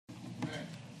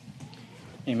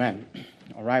Amen.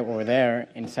 All right, well, we're there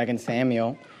in 2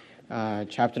 Samuel,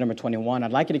 chapter number 21.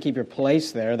 I'd like you to keep your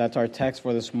place there. That's our text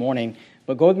for this morning.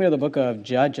 But go with me to the book of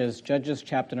Judges, Judges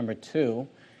chapter number 2.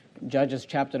 Judges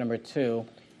chapter number 2.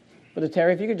 Brother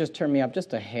Terry, if you could just turn me up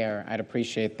just a hair, I'd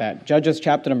appreciate that. Judges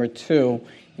chapter number 2.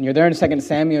 And you're there in 2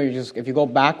 Samuel. If you go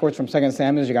backwards from 2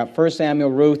 Samuel, you got 1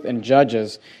 Samuel, Ruth, and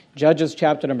Judges. Judges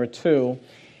chapter number 2.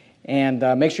 And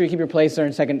make sure you keep your place there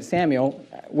in 2 Samuel.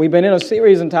 We've been in a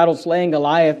series entitled Slaying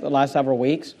Goliath the last several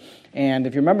weeks. And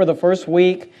if you remember the first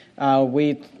week,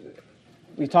 we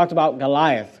talked about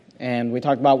Goliath. And we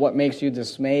talked about what makes you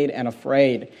dismayed and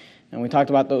afraid. And we talked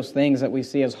about those things that we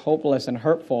see as hopeless and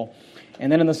hurtful.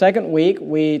 And then in the second week,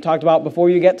 we talked about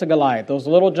before you get to Goliath, those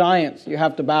little giants you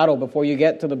have to battle before you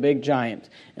get to the big giant.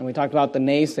 And we talked about the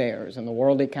naysayers and the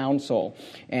worldly counsel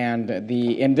and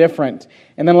the indifferent.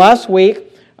 And then last week,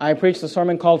 I preached a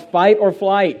sermon called Fight or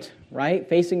Flight, right?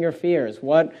 Facing your fears.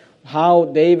 How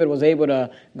David was able to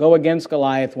go against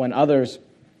Goliath when others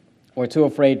were too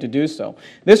afraid to do so.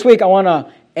 This week I want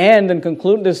to end and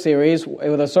conclude this series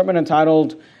with a sermon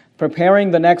entitled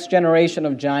Preparing the Next Generation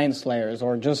of Giant Slayers,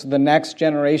 or just the next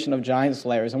generation of giant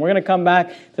slayers. And we're going to come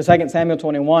back to 2 Samuel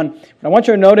 21. But I want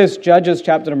you to notice Judges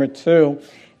chapter number 2.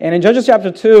 And in Judges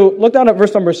chapter 2, look down at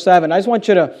verse number 7. I just want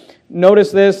you to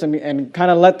notice this and kind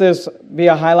of let this be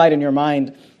a highlight in your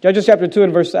mind. Judges chapter 2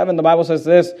 and verse 7, the Bible says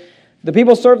this: the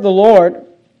people served the Lord.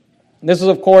 This is,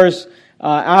 of course,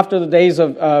 after the days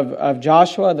of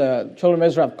Joshua. The children of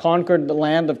Israel have conquered the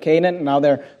land of Canaan. And now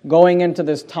they're going into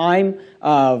this time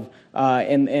of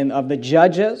the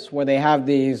judges, where they have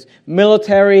these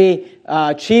military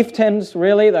chieftains,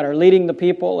 really, that are leading the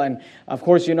people. And, of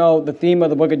course, you know, the theme of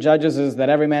the book of Judges is that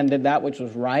every man did that which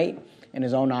was right in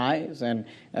his own eyes. And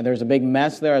there's a big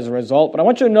mess there as a result. But I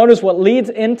want you to notice what leads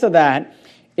into that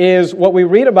is what we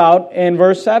read about in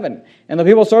verse 7. And the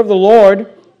people served the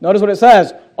Lord. Notice what it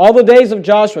says. All the days of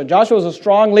Joshua. Joshua was a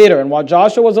strong leader. And while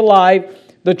Joshua was alive,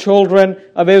 the children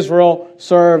of Israel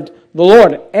served the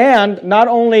Lord. And not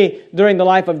only during the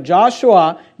life of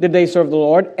Joshua did they serve the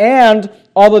Lord, and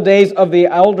all the days of the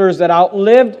elders that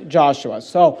outlived Joshua.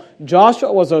 So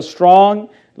Joshua was a strong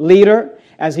leader.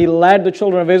 As he led the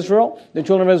children of Israel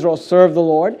served the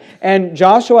Lord. And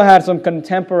Joshua had some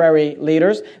contemporary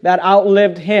leaders that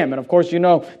outlived him. And of course, you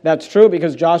know that's true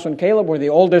because Joshua and Caleb were the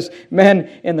oldest men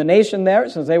in the nation there,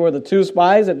 since they were the two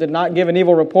spies that did not give an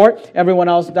evil report. Everyone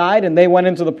else died, and they went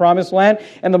into the promised land.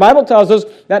 And the Bible tells us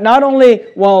that not only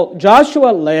while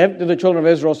Joshua lived did the children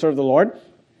of Israel serve the Lord,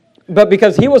 but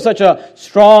because he was such a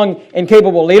strong and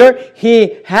capable leader,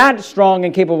 he had strong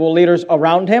and capable leaders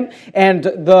around him. And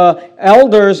the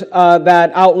elders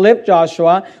that outlived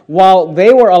Joshua, while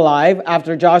they were alive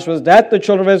after Joshua's death, the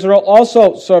children of Israel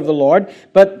also served the Lord.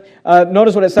 But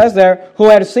notice what it says there, who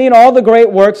had seen all the great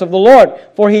works of the Lord.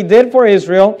 For he did for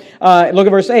Israel, look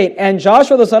at verse 8, and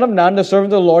Joshua the son of Nun, the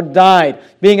servant of the Lord, died,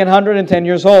 being 110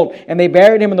 years old. And they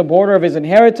buried him in the border of his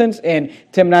inheritance in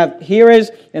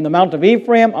Timnath-Heres, in the mount of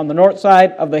Ephraim, on the north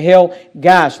side of the hill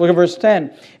Gash. Look at verse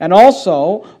 10. And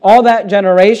also, all that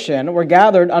generation were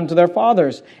gathered unto their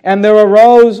fathers. And there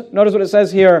arose, notice what it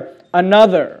says here,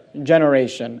 another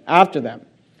generation after them.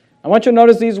 I want you to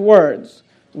notice these words,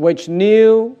 which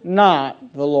knew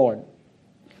not the Lord.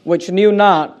 Which knew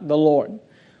not the Lord.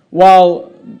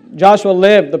 While Joshua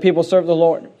lived, the people served the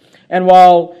Lord. And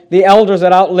while the elders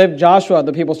that outlived Joshua,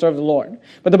 the people served the Lord.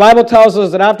 But the Bible tells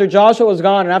us that after Joshua was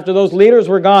gone and after those leaders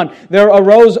were gone, there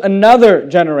arose another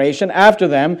generation after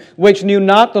them, which knew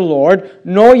not the Lord,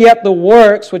 nor yet the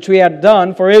works which we had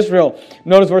done for Israel.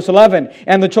 Notice verse 11.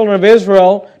 And the children of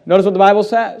Israel, notice what the Bible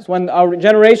says. When a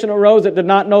generation arose that did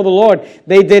not know the Lord,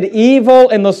 they did evil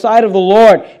in the sight of the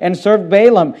Lord and served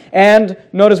Balaam. And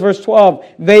notice verse 12.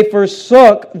 They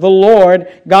forsook the Lord,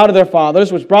 God of their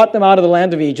fathers, which brought them out of the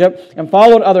land of Egypt, and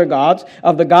followed other gods,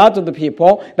 of the gods of the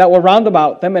people that were round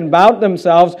about them, and bowed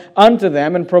themselves unto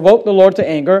them, and provoked the Lord to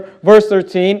anger. Verse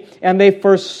 13. And they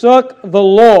forsook the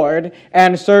Lord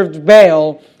and served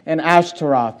Baal and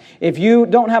Ashtaroth. If you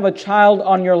don't have a child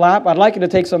on your lap, I'd like you to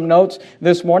take some notes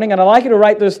this morning, and I'd like you to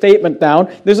write this statement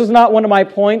down. This is not one of my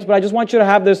points, but I just want you to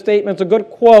have this statement. It's a good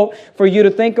quote for you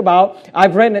to think about.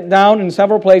 I've written it down in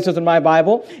several places in my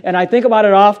Bible, and I think about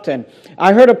it often.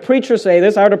 I heard a preacher say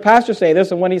this, I heard a pastor say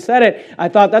this, and when he said it, I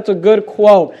thought that's a good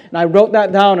quote, and I wrote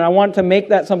that down, and I wanted to make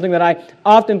that something that I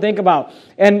often think about.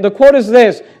 And the quote is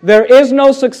this: there is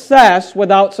no success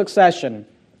without succession.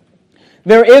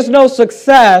 There is no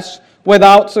success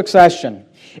without succession.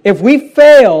 If we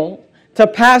fail to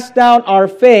pass down our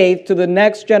faith to the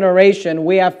next generation,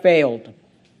 we have failed.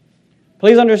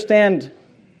 Please understand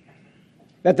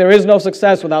that there is no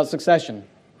success without succession.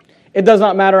 It does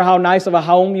not matter how nice of a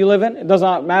home you live in. It does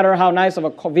not matter how nice of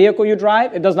a vehicle you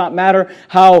drive. It does not matter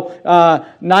how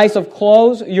nice of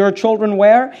clothes your children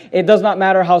wear. It does not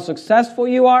matter how successful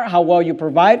you are, how well you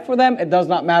provide for them. It does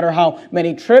not matter how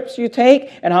many trips you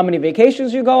take and how many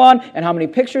vacations you go on and how many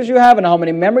pictures you have and how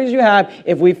many memories you have.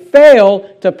 If we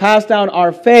fail to pass down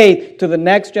our faith to the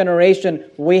next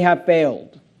generation, we have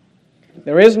failed.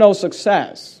 There is no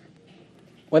success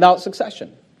without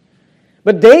succession.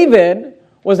 But David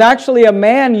was actually a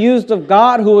man used of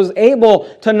God who was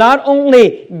able to not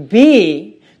only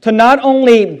be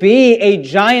a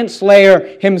giant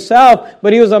slayer himself,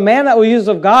 but he was a man that was used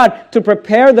of God to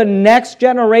prepare the next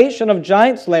generation of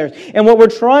giant slayers. And what we're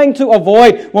trying to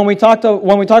avoid when we talk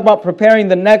about preparing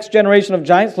the next generation of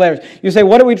giant slayers, you say,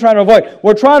 what are we trying to avoid?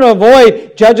 We're trying to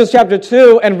avoid Judges chapter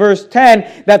 2 and verse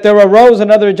 10, that there arose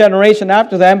another generation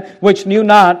after them which knew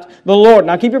not the Lord.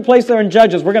 Now keep your place there in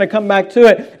Judges. We're going to come back to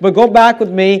it, but go back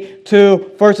with me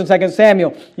to 1 and 2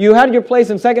 Samuel. You had your place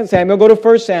in 2 Samuel. Go to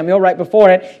 1 Samuel right before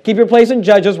it. Keep your place in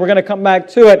Judges. We're going to come back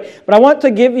to it. But I want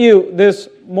to give you this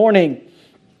morning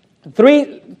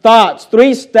 3 thoughts,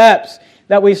 3 steps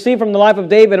that we see from the life of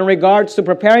David in regards to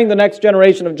preparing the next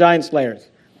generation of giant slayers.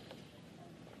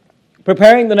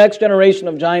 Preparing the next generation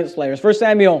of giant slayers. 1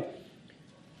 Samuel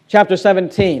chapter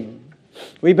 17.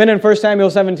 We've been in 1 Samuel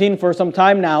 17 for some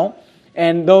time now.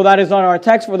 And though that is not our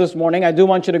text for this morning, I do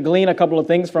want you to glean a couple of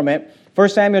things from it. 1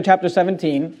 Samuel chapter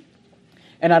 17.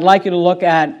 And I'd like you to look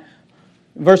at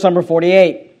verse number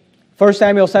 48. 1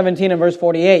 Samuel 17 and verse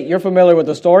 48. You're familiar with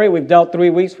the story. We've dealt 3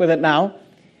 weeks with it now.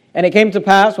 And it came to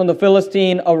pass when the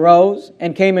Philistine arose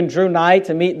and came and drew nigh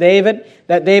to meet David,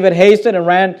 that David hasted and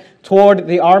ran toward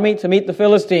the army to meet the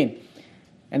Philistine.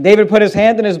 And David put his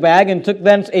hand in his bag and took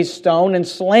thence a stone and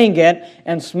slang it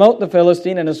and smote the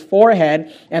Philistine in his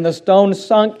forehead, and the stone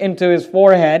sunk into his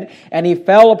forehead, and he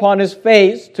fell upon his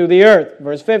face to the earth.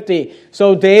 Verse 50.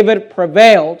 So David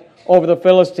prevailed over the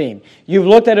Philistine. You've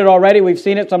looked at it already. We've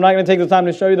seen it, so I'm not going to take the time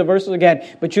to show you the verses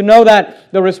again. But you know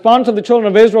that the response of the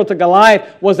children of Israel to Goliath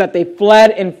was that they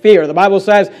fled in fear. The Bible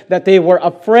says that they were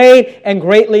afraid and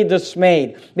greatly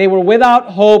dismayed. They were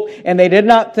without hope, and they did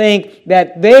not think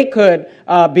that they could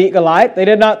beat Goliath. They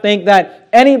did not think that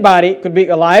anybody could beat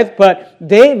Goliath, but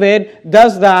David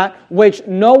does that which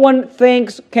no one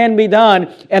thinks can be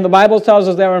done. And the Bible tells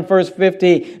us there in verse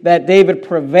 50 that David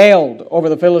prevailed over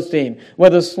the Philistine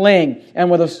with a sling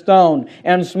and with a stone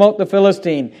and smote the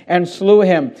Philistine and slew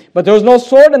him. But there was no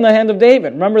sword in the hand of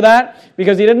David. Remember that?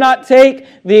 Because he did not take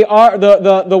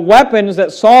the weapons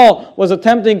that Saul was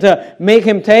attempting to make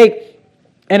him take.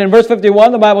 And in verse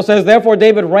 51, the Bible says, Therefore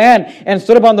David ran and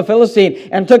stood upon the Philistine,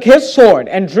 and took his sword,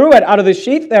 and drew it out of the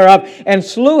sheath thereof, and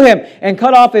slew him, and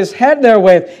cut off his head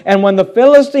therewith. And when the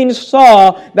Philistines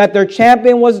saw that their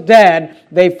champion was dead,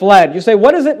 they fled. You say,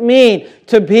 what does it mean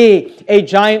to be a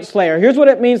giant slayer? Here's what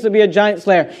it means to be a giant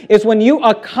slayer. It's when you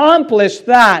accomplish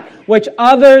that which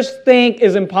others think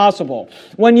is impossible.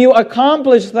 When you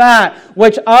accomplish that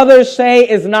which others say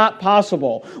is not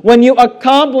possible. When you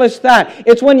accomplish that,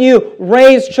 it's when you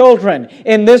raise children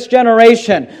in this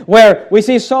generation where we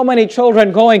see so many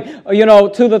children going,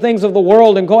 to the things of the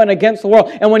world and going against the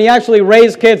world. And when you actually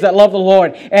raise kids that love the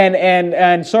Lord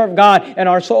and serve God and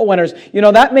are soul winners,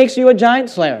 that makes you a giant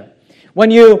slayer. When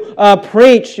you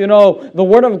preach, the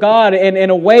Word of God in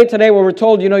a way today where we're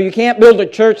told, you can't build a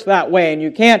church that way and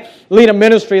you can't lead a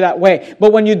ministry that way.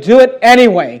 But when you do it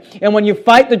anyway, and when you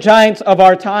fight the giants of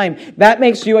our time, that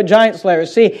makes you a giant slayer.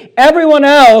 See, everyone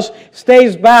else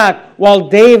stays back while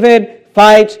David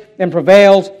fights and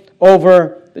prevails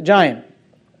over the giant.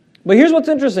 But here's what's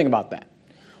interesting about that.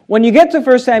 When you get to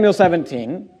 1 Samuel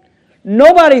 17...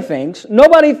 Nobody thinks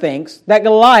that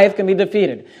Goliath can be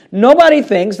defeated. Nobody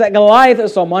thinks that Goliath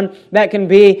is someone that can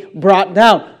be brought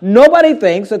down. Nobody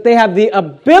thinks that they have the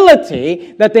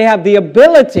ability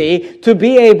to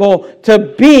be able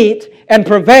to beat and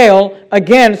prevail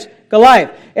against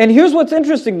Goliath. And here's what's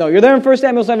interesting though. You're there in 1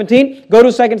 Samuel 17, go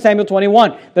to 2 Samuel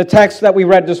 21, the text that we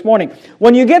read this morning.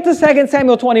 When you get to 2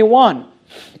 Samuel 21,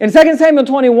 and 2 Samuel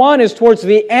 21 is towards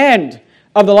the end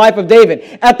of the life of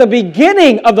David. At the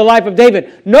beginning of the life of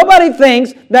David, nobody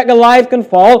thinks that Goliath can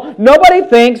fall. Nobody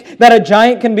thinks that a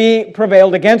giant can be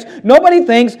prevailed against. Nobody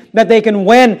thinks that they can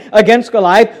win against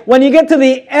Goliath. When you get to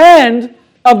the end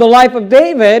of the life of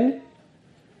David,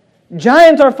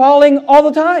 giants are falling all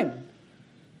the time.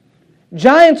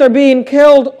 Giants are being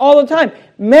killed all the time.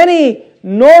 Many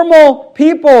normal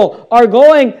people are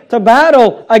going to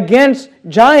battle against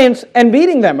giants and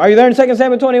beating them. Are you there in 2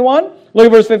 Samuel 21? Look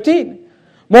at verse 15.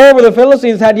 Moreover, the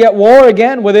Philistines had yet war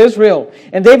again with Israel.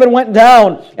 And David went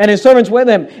down, and his servants with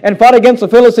him, and fought against the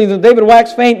Philistines. And David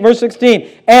waxed faint. Verse 16.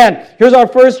 And here's our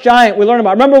first giant we learned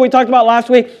about. Remember we talked about last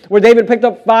week where David picked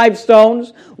up 5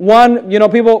 stones? One,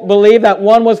 people believe that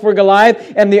one was for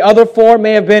Goliath, and the other 4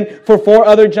 may have been for 4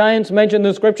 other giants mentioned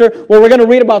in the Scripture. Well, we're going to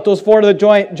read about those 4 of the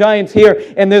giants here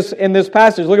in this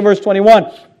passage. Look at verse 21.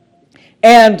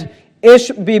 And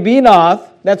Ishbi-Benoth,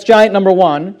 that's giant number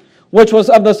 1, which was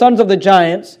of the sons of the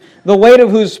giants, the weight of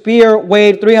whose spear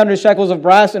weighed 300 shekels of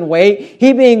brass in weight,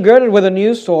 he being girded with a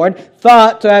new sword,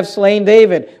 thought to have slain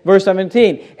David. Verse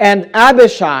 17. And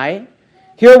Abishai,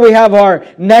 here we have our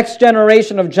next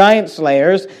generation of giant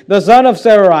slayers, the son of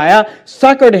Zeruiah,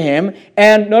 succored him,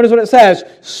 and notice what it says,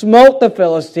 smote the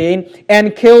Philistine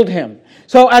and killed him.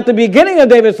 So at the beginning of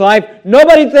David's life,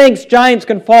 nobody thinks giants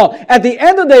can fall. At the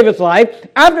end of David's life,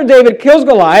 after David kills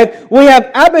Goliath, we have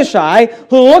Abishai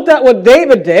who looked at what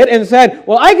David did and said,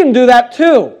 well, I can do that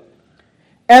too.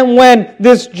 And when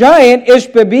this giant,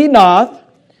 Ishbi-Benoth,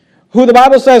 who the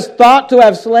Bible says thought to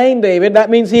have slain David, that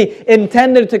means he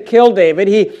intended to kill David,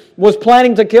 he was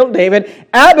planning to kill David,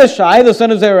 Abishai, the son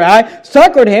of Zeruiah,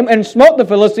 succored him and smote the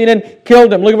Philistine and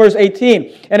killed him. Look at verse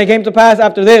 18. And it came to pass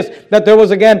after this that there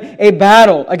was again a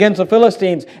battle against the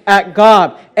Philistines at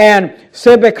Gob and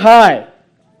Sibbechai.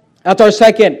 That's our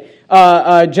second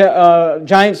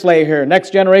giant slayer here,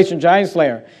 next generation giant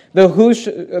slayer. The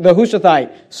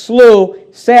Hushathite slew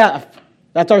Saph.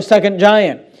 That's our second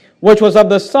giant, which was of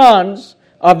the sons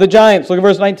of the giants. Look at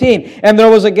verse 19. And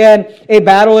there was again a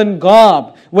battle in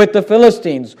Gob with the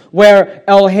Philistines, where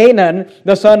Elhanan,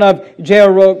 the son of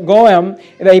Jeroboam,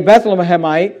 a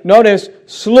Bethlehemite, notice,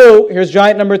 slew, here's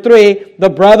giant number 3, the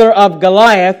brother of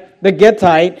Goliath, the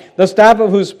Gittite, the staff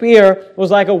of whose spear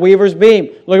was like a weaver's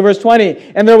beam. Look at verse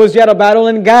 20. And there was yet a battle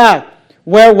in Gath,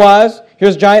 where was,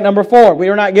 here's giant number 4. We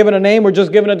are not given a name, we're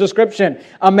just given a description.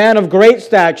 A man of great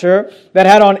stature that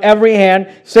had on every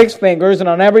hand 6 fingers and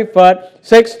on every foot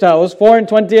 6 toes,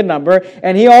 24 in number.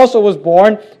 And he also was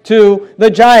born to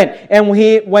the giant. And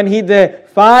when he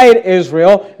defied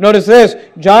Israel, notice this,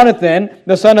 Jonathan,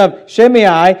 the son of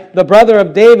Shimei, the brother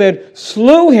of David,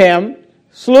 slew him.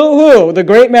 Slew who? The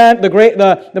great man,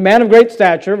 the man of great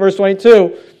stature, verse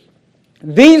 22.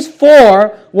 These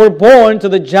 4 were born to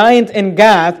the giant in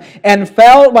Gath and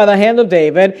fell by the hand of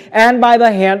David and by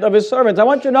the hand of his servants. I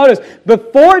want you to notice,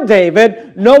 before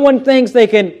David, no one thinks they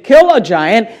can kill a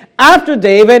giant. After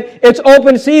David, it's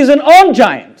open season on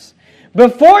giants.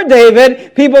 Before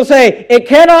David, people say, it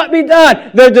cannot be done.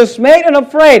 They're dismayed and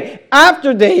afraid.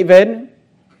 After David,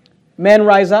 men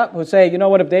rise up who say, you know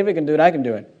what, if David can do it, I can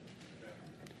do it.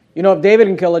 You know, if David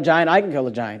can kill a giant, I can kill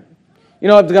a giant. You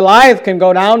know, if Goliath can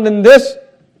go down, then this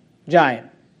giant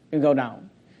can go down.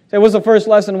 So what's the first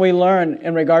lesson we learn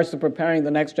in regards to preparing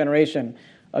the next generation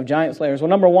of giant slayers? Well,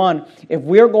 number 1, if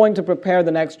we're going to prepare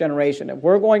the next generation, if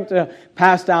we're going to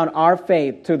pass down our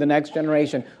faith to the next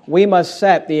generation, we must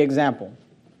set the example.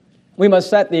 We must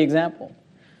set the example.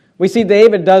 We see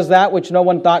David does that which no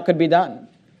one thought could be done.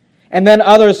 And then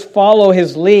others follow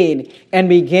his lead and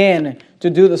begin to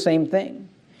do the same thing.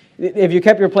 If you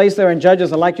kept your place there in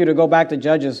Judges, I'd like you to go back to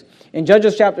Judges. In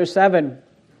Judges chapter 7,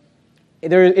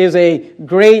 there is a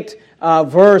great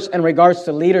verse in regards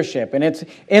to leadership. And it's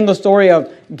in the story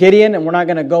of Gideon, and we're not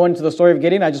going to go into the story of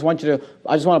Gideon. I just want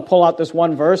to pull out this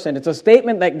one verse, and it's a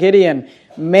statement that Gideon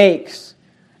makes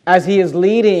as he is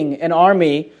leading an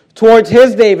army towards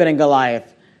his David and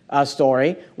Goliath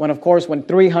story, when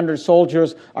 300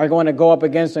 soldiers are going to go up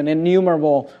against an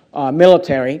innumerable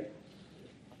military.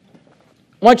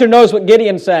 I want you to notice what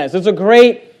Gideon says. It's a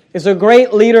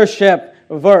great leadership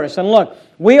verse. And look,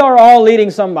 we are all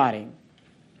leading somebody.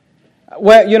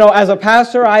 As a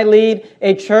pastor, I lead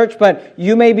a church, but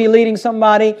you may be leading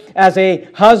somebody as a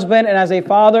husband and as a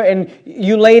father, and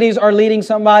you ladies are leading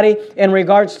somebody in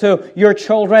regards to your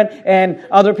children and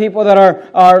other people that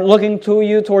are looking to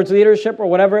you towards leadership or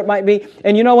whatever it might be.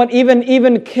 And you know what?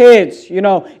 Even kids,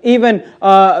 even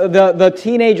the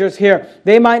teenagers here,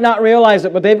 they might not realize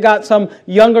it, but they've got some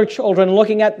younger children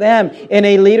looking at them in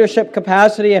a leadership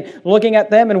capacity and looking at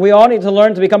them, and we all need to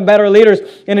learn to become better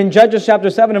leaders. And in Judges chapter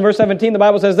 7 and verse 17, the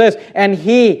Bible says this, and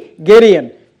he,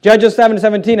 Gideon, Judges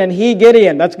 7:17, and he,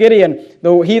 Gideon, that's Gideon,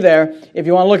 the he there, if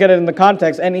you want to look at it in the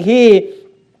context, and he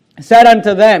said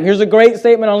unto them, here's a great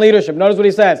statement on leadership. Notice what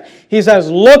he says. He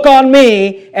says, look on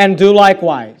me and do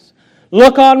likewise.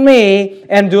 Look on me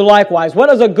and do likewise. What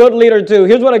does a good leader do?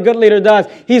 Here's what a good leader does.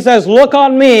 He says, look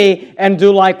on me and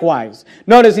do likewise.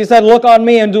 Notice he said, look on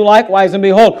me and do likewise. And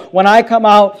behold, when I come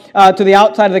out to the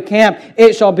outside of the camp,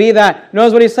 it shall be that.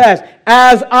 Notice what he says.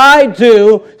 as I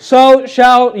do, so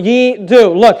shall ye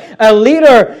do. Look, a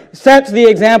leader sets the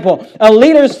example. A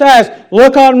leader says,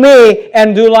 look on me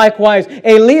and do likewise.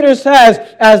 A leader says,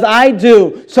 as I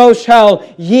do, so shall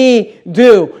ye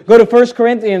do. Go to 1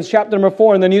 Corinthians chapter number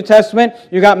 4 in the New Testament.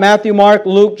 You got Matthew, Mark,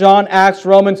 Luke, John, Acts,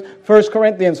 Romans, 1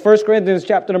 Corinthians Corinthians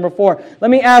chapter number 4.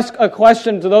 Let me ask a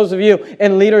question to those of you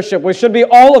in leadership, which should be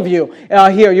all of you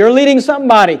here. You're leading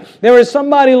somebody. There is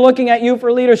somebody looking at you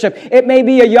for leadership. It may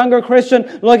be a younger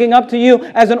Christian looking up to you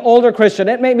as an older Christian.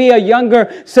 It may be a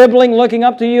younger sibling looking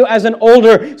up to you as an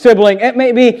older sibling. It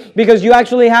may be because you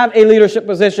actually have a leadership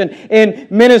position in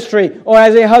ministry, or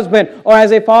as a husband, or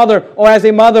as a father, or as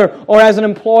a mother, or as an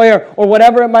employer, or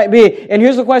whatever it might be. And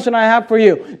here's the question I have for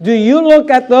you. Do you look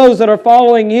at those that are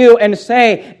following you and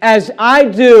say, as I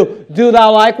do, do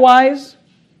thou likewise?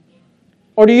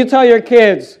 Or do you tell your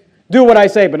kids, do what I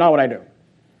say, but not what I do?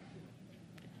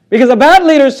 Because a bad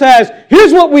leader says,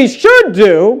 here's what we should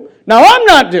do. Now I'm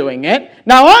not doing it.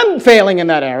 Now I'm failing in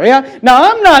that area. Now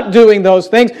I'm not doing those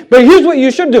things. But here's what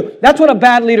you should do. That's what a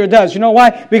bad leader does. You know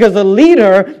why? Because the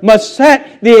leader must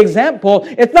set the example.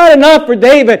 It's not enough for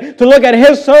David to look at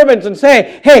his servants and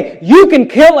say, hey, you can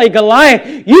kill a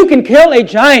Goliath. You can kill a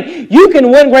giant. You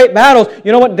can win great battles.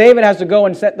 You know what? David has to go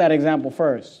and set that example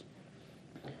first.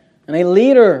 And a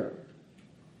leader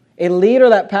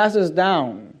that passes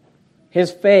down his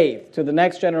faith to the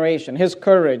next generation, his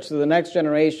courage to the next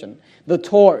generation, the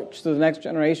torch to the next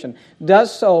generation,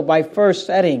 does so by first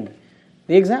setting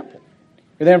the example.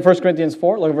 You're there in 1 Corinthians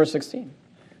 4, look at verse 16.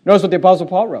 Notice what the Apostle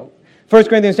Paul wrote. 1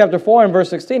 Corinthians chapter 4 and verse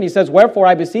 16, he says, wherefore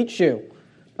I beseech you.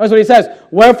 Notice what he says,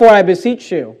 wherefore I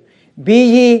beseech you, be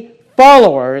ye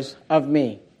followers of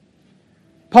me.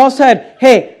 Paul said,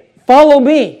 hey, follow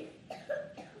me.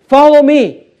 Follow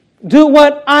me. Do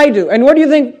what I do. And where do you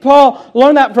think Paul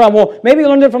learned that from? Well, maybe he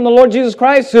learned it from the Lord Jesus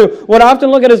Christ, who would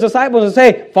often look at his disciples and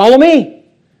say, follow me.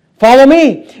 Follow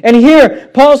me. And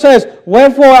here, Paul says,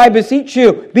 wherefore I beseech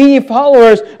you, be ye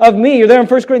followers of me. You're there in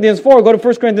 1 Corinthians 4. Go to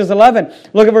 1 Corinthians 11.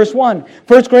 Look at verse 1.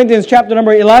 1 Corinthians chapter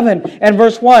number 11 and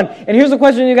verse 1. And here's the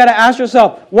question you got to ask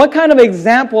yourself. What kind of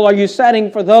example are you setting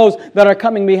for those that are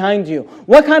coming behind you?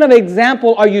 What kind of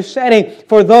example are you setting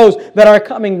for those that are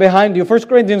coming behind you? 1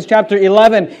 Corinthians chapter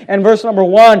 11 and verse number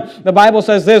 1. The Bible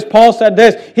says this. Paul said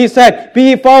this. He said, be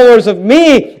ye followers of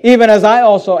me, even as I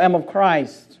also am of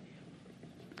Christ.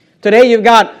 Today you've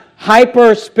got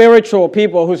hyper-spiritual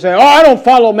people who say, oh, I don't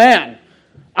follow man.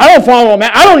 I don't follow a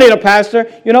man. I don't need a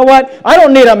pastor. You know what? I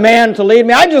don't need a man to lead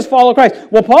me. I just follow Christ.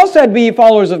 Well, Paul said, be ye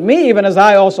followers of me, even as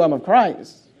I also am of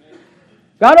Christ.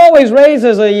 God always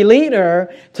raises a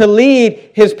leader to lead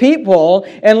his people.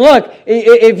 And look,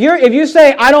 if you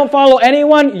say, I don't follow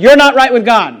anyone, you're not right with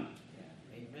God.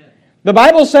 Amen. The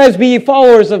Bible says, be ye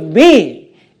followers of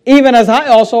me, even as I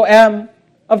also am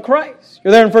of Christ.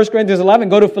 You're there in 1 Corinthians 11.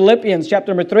 Go to Philippians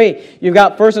chapter number 3. You've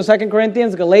got 1 and 2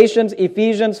 Corinthians, Galatians,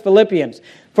 Ephesians, Philippians.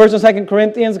 1 and 2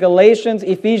 Corinthians, Galatians,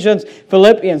 Ephesians,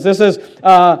 Philippians. This is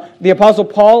the Apostle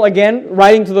Paul, again,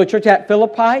 writing to the church at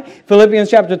Philippi. Philippians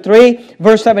chapter 3,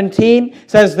 verse 17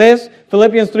 says this.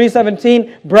 Philippians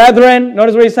 3:17, brethren,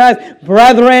 notice what he says,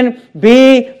 brethren,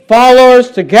 be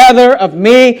followers together of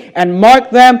me, and mark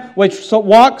them which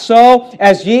walk so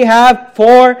as ye have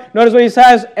for, notice what he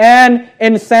says, an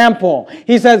ensample.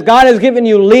 He says God has given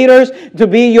you leaders to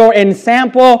be your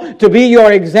ensample, to be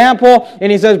your example, and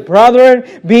he says, brethren,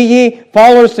 be ye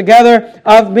followers together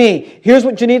of me. Here's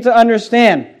what you need to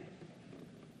understand.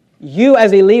 You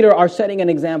as a leader are setting an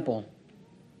example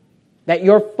that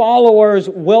your followers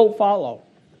will follow.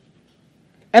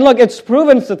 And look, it's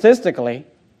proven statistically.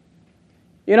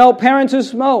 You know, parents who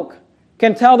smoke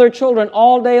can tell their children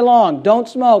all day long, don't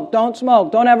smoke, don't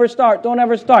smoke, don't ever start, don't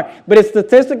ever start. But it's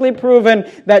statistically proven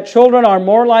that children are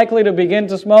more likely to begin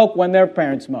to smoke when their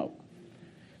parents smoke.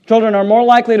 Children are more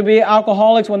likely to be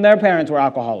alcoholics when their parents were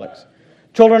alcoholics.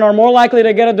 Children are more likely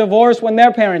to get a divorce when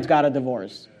their parents got a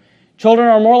divorce. Children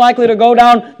are more likely to go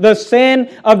down the sin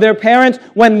of their parents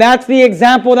when that's the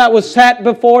example that was set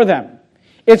before them.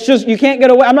 It's just, you can't get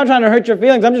away. I'm not trying to hurt your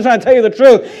feelings. I'm just trying to tell you the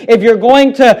truth. If you're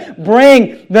going to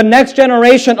bring the next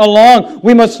generation along,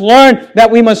 we must learn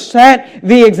that we must set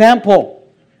the example.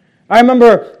 I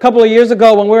remember a couple of years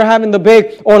ago when we were having the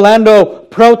big Orlando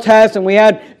protest and we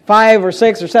had 500 or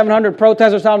 600 or 700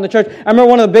 protesters out in the church. I remember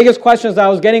one of the biggest questions that I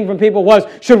was getting from people was,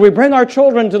 should we bring our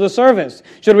children to the service?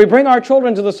 Should we bring our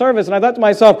children to the service? And I thought to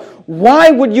myself, why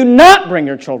would you not bring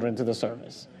your children to the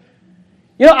service?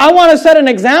 I want to set an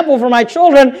example for my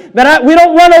children that we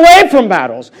don't run away from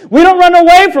battles. We don't run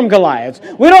away from Goliaths.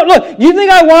 We don't, look, you think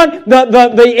I want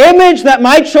the image that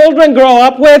my children grow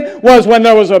up with was when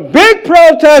there was a big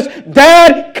protest,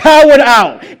 Dad cowered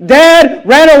out. Dad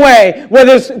ran away with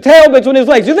his tail between his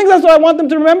legs. You think that's what I want them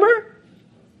to remember?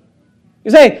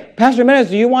 You say, Pastor Jimenez,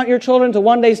 do you want your children to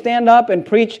one day stand up and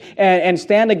preach and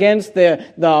stand against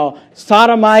the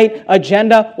sodomite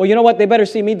agenda? Well, you know what? They better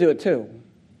see me do it too.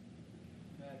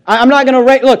 I'm not going to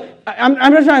raise, look, I'm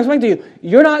just trying to explain to you,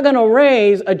 you're not going to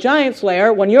raise a giant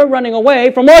slayer when you're running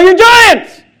away from all your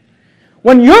giants.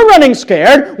 When you're running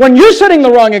scared, when you're setting the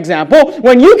wrong example,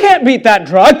 when you can't beat that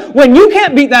drug, when you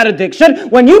can't beat that addiction,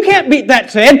 when you can't beat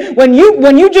that sin, when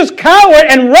you just cower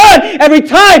and run every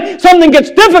time something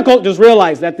gets difficult, just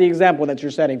realize that's the example that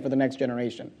you're setting for the next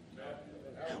generation.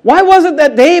 Why was it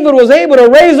that David was able to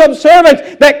raise up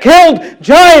servants that killed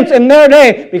giants in their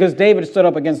day? Because David stood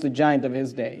up against the giant of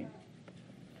his day.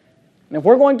 And if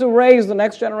we're going to raise the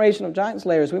next generation of giant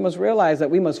slayers, we must realize that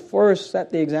we must first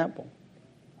set the example.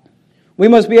 We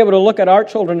must be able to look at our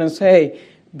children and say,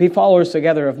 be followers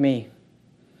together of me.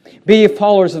 Be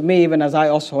followers of me even as I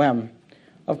also am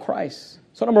of Christ.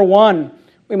 So number one,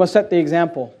 we must set the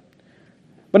example.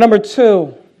 But number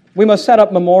two, we must set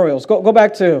up memorials. Go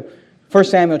back to 1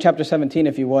 Samuel chapter 17,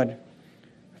 if you would.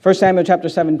 1 Samuel chapter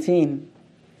 17.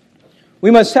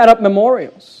 We must set up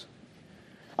memorials.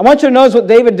 I want you to notice what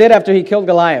David did after he killed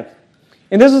Goliath.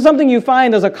 And this is something you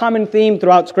find as a common theme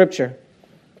throughout Scripture.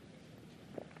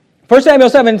 1 Samuel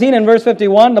 17 and verse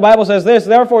 51, the Bible says this,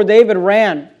 Therefore David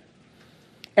ran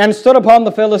and stood upon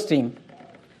the Philistine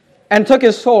and took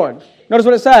his sword. Notice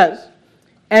what it says.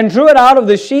 And drew it out of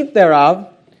the sheath thereof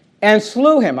and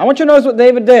slew him. I want you to notice what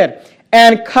David did.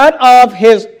 And cut off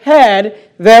his head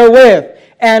therewith.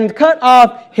 And cut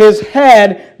off his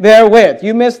head therewith.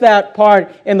 You missed that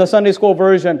part in the Sunday school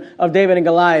version of David and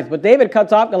Goliath. But David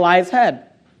cuts off Goliath's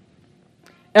head.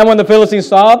 And when the Philistines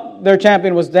saw their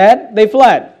champion was dead, they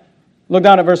fled. Look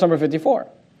down at verse number 54.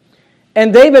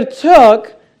 And David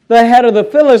took the head of the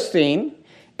Philistine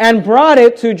and brought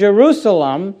it to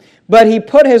Jerusalem, but he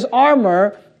put his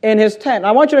armor in his tent.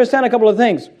 I want you to understand a couple of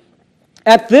things.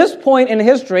 At this point in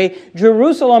history,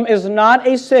 Jerusalem is not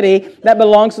a city that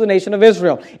belongs to the nation of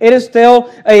Israel. It is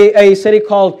still a city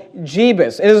called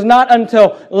Jebus. It is not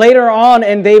until later on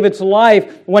in David's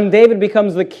life, when David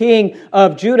becomes the king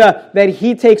of Judah, that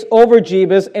he takes over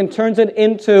Jebus and turns it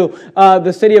into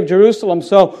the city of Jerusalem.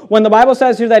 So when the Bible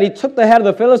says here that he took the head of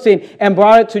the Philistine and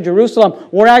brought it to Jerusalem,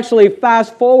 we're actually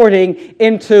fast forwarding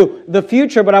into the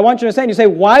future. But I want you to understand, you say,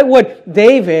 why would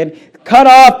David cut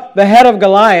off the head of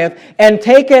Goliath and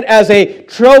take it as a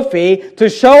trophy to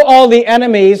show all the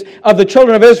enemies of the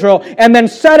children of Israel and then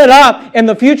set it up in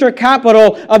the future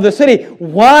capital of the city?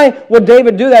 Why would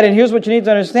David do that? And here's what you need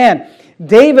to understand.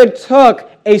 David took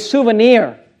a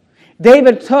souvenir.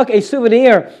 David took a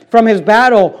souvenir from his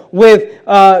battle with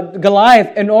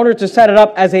Goliath in order to set it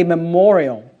up as a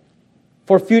memorial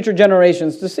for future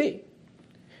generations to see.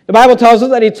 The Bible tells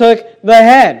us that he took the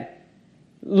head.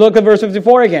 Look at verse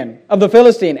 54 again, of the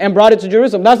Philistine, and brought it to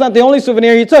Jerusalem. That's not the only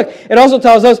souvenir he took. It also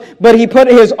tells us, but he put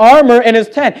his armor in his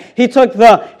tent. He took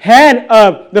the head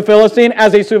of the Philistine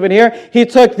as a souvenir. He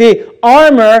took the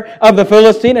armor of the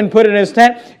Philistine and put it in his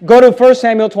tent. Go to 1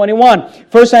 Samuel 21.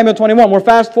 1 Samuel 21. We're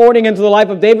fast forwarding into the life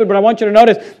of David, but I want you to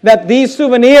notice that these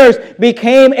souvenirs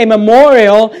became a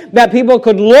memorial that people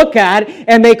could look at,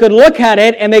 and they could look at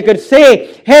it and they could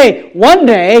say, hey, one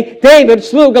day David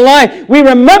slew Goliath. We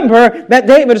remember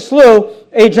that David slew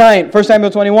a giant. 1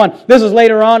 Samuel 21. This is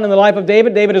later on in the life of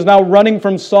David. David is now running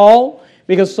from Saul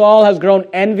because Saul has grown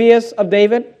envious of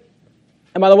David.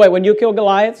 And by the way, when you kill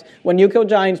Goliaths, when you kill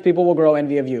giants, people will grow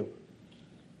envy of you.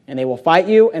 And they will fight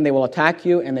you, and they will attack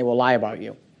you, and they will lie about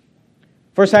you.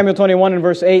 1 Samuel 21 and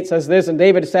verse 8 says this, And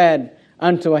David said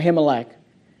unto Ahimelech,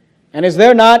 And is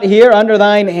there not here under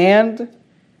thine hand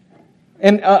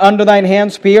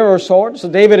spear or sword? So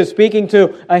David is speaking to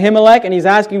Ahimelech, and he's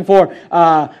asking for,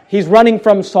 he's running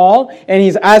from Saul, and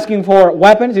he's asking for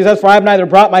weapons. He says, For I have neither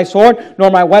brought my sword nor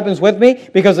my weapons with me,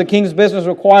 because the king's business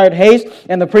required haste.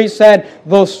 And the priest said,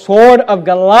 The sword of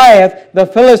Goliath, the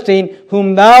Philistine,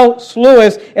 whom thou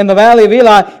slewest in the valley of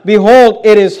Elah, behold,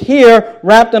 it is here,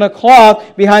 wrapped in a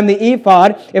cloth behind the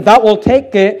ephod. If thou wilt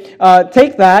take it,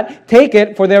 take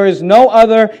it, for there is no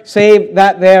other save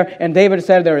that there. And David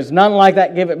said, There is none like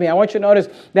that, give it me. I want you to notice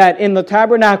that in the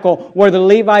tabernacle where the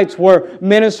Levites were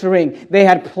ministering, they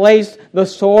had placed the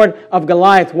sword of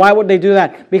Goliath. Why would they do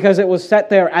that? Because it was set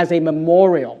there as a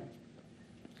memorial,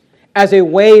 as a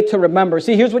way to remember.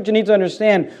 See, here's what you need to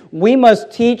understand. We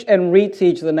must teach and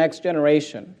reteach the next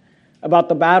generation about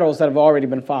the battles that have already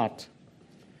been fought.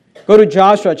 Go to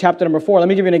Joshua chapter number 4. Let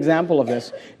me give you an example of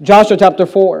this. Joshua chapter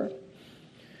 4.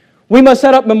 We must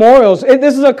set up memorials.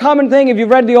 This is a common thing if you've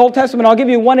read the Old Testament. I'll give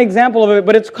you one example of it,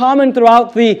 but it's common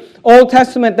throughout the Old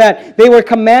Testament that they were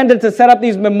commanded to set up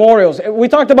these memorials. We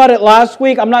talked about it last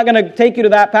week. I'm not going to take you to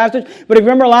that passage, but if you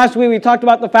remember last week, we talked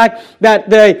about the fact that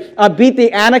they beat the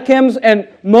Anakims, and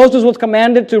Moses was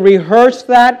commanded to rehearse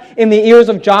that in the ears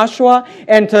of Joshua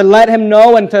and to let him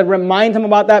know and to remind him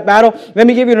about that battle. Let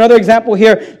me give you another example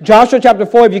here. Joshua chapter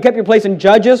 4, if you kept your place in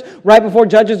Judges, right before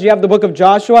Judges, you have the book of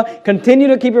Joshua. Continue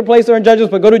to keep your place there in Judges,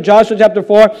 but go to Joshua chapter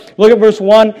 4. Look at verse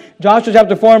 1. Joshua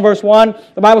chapter 4 and verse 1.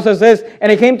 The Bible says this,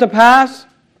 and it came to pass,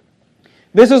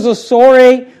 this is a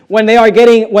story when they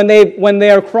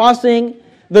are crossing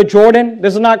the Jordan.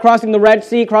 This is not crossing the Red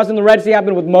Sea. Crossing the Red Sea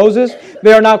happened with Moses.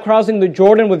 They are now crossing the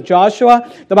Jordan with Joshua.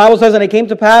 The Bible says, and it came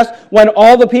to pass, when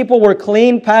all the people were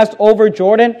clean passed over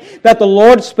Jordan, that the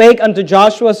Lord spake unto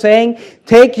Joshua, saying,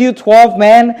 take you 12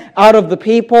 men out of the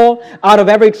people, out of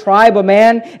every tribe a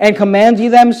man, and command ye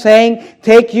them, saying,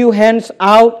 take you hence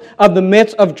out of the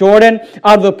midst of Jordan,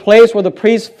 out of the place where the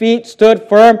priest's feet stood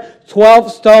firm,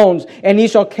 12 stones, and ye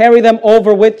shall carry them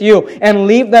over with you, and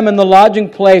leave them in the lodging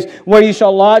place where ye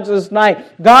shall lodge this night.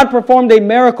 God performed a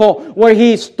miracle where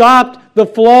He stopped the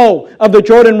flow of the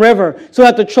Jordan River so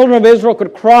that the children of Israel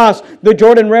could cross the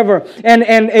Jordan River. And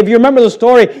if you remember the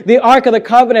story, the Ark of the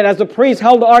Covenant, as the priests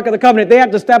held the Ark of the Covenant, they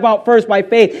had to step out first by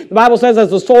faith. The Bible says as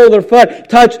the sole of their foot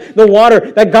touched the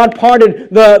water, that God parted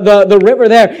the river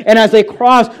there. And as they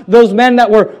crossed, those men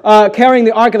that were carrying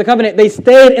the Ark of the Covenant, they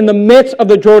stayed in the midst of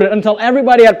the Jordan until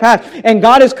everybody had passed. And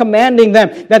God is commanding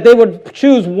them that they would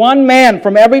choose one man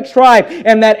from every tribe,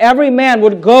 and that every man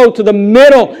would go to the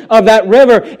middle of that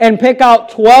river and pick out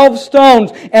 12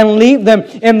 stones and leave them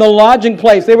in the lodging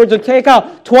place. They were to take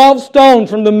out 12 stones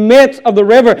from the midst of the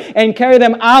river and carry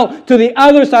them out to the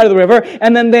other side of the river,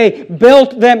 and then they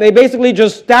built them. They basically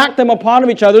just stacked them upon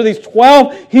each other, these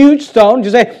 12 huge stones.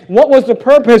 You say, what was the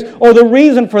purpose or the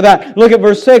reason for that? Look at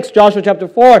verse 6, Joshua chapter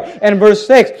 4 and verse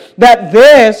 6. That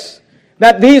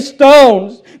these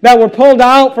stones that were pulled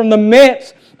out from the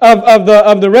midst of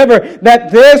the river,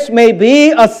 that this may be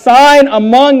a sign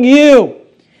among you,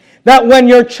 that when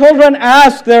your children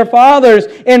ask their fathers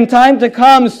in time to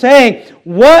come, saying,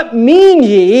 what mean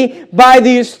ye by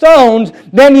these stones?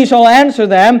 Then ye shall answer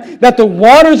them, that the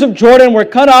waters of Jordan were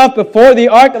cut off before the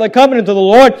ark of the covenant of the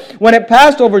Lord, when it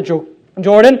passed over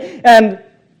Jordan, and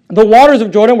the waters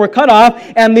of Jordan were cut off,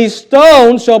 and these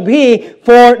stones shall be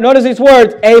for, notice these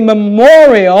words, a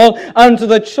memorial unto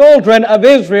the children of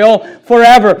Israel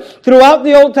forever. Throughout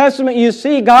the Old Testament, you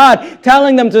see God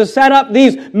telling them to set up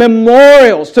these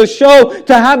memorials, to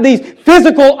have these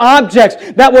physical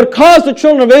objects that would cause the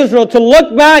children of Israel to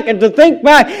look back and to think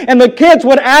back, and the kids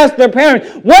would ask their parents,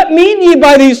 what mean ye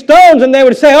by these stones? And they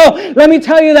would say, oh, let me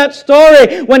tell you that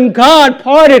story when God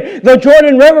parted the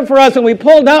Jordan River for us, and we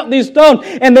pulled out these stones,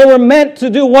 and they were meant to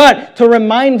do what? To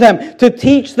remind them, to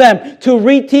teach them, to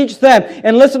reteach them.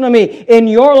 And listen to me, in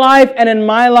your life and in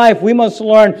my life, we must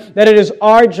learn that it is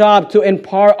our job to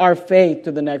impart our faith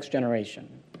to the next generation.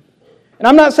 And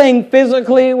I'm not saying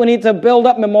physically we need to build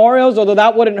up memorials, although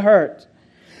that wouldn't hurt.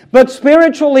 But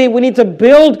spiritually, we need to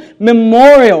build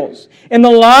memorials in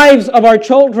the lives of our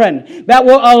children that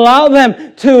will allow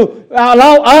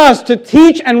us to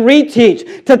teach and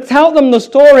reteach, to tell them the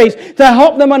stories, to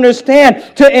help them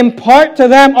understand, to impart to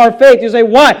them our faith. You say,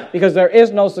 why? Because there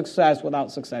is no success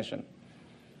without succession.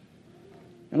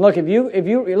 And look, if you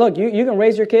can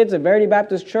raise your kids at Verity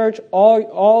Baptist Church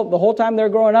all the whole time they're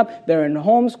growing up. They're in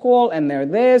homeschool, and they're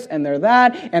this, and they're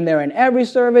that, and they're in every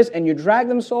service, and you drag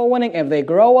them soul winning. If they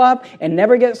grow up and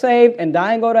never get saved and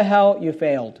die and go to hell, you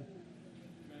failed.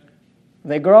 If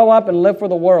they grow up and live for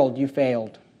the world, you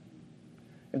failed.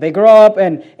 If they grow up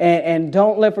and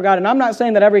don't live for God, and I'm not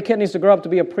saying that every kid needs to grow up to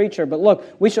be a preacher, but look,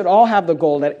 we should all have the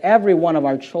goal that every one of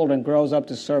our children grows up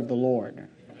to serve the Lord.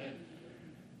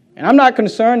 And I'm not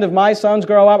concerned if my sons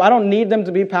grow up. I don't need them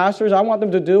to be pastors. I want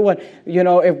them to do what,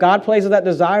 if God places that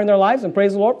desire in their lives, and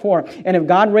praise the Lord for it. And if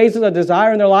God raises a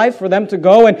desire in their lives for them to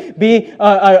go and be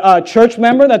a church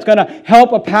member that's going to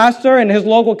help a pastor in his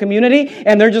local community,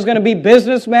 and they're just going to be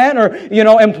businessmen or,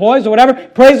 employees or whatever,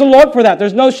 praise the Lord for that.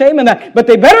 There's no shame in that. But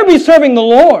they better be serving the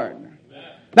Lord.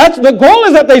 That's the goal,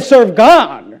 is that they serve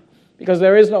God, because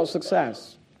there is no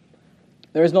success.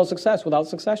 There is no success without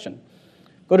succession.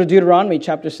 Go to Deuteronomy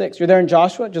chapter 6. You're there in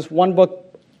Joshua, just one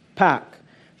book back.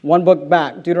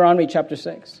 Deuteronomy chapter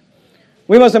 6.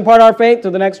 We must impart our faith to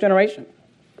the next generation.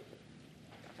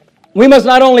 We must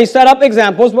not only set up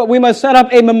examples, but we must set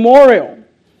up a memorial.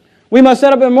 We must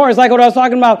set up memorials, like what I was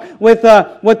talking about with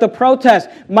the protest.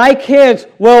 My kids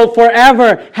will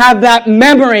forever have that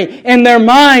memory in their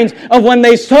minds of when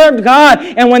they served God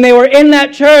and when they were in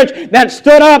that church that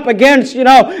stood up against, the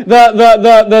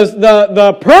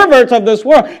perverts of this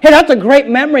world. Hey, that's a great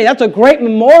memory. That's a great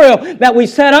memorial that we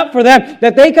set up for them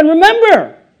that they can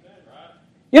remember.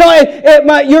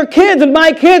 Your kids and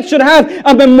my kids should have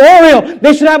a memorial.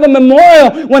 They should have a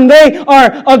memorial when they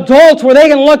are adults where they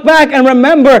can look back and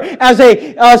remember as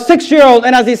a 6-year-old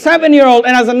and as a 7-year-old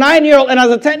and as a 9-year-old and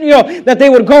as a 10-year-old that they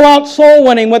would go out soul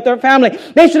winning with their family.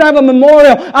 They should have a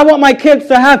memorial. I want my kids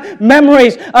to have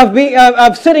memories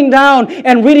of sitting down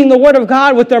and reading the Word of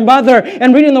God with their mother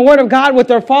and reading the Word of God with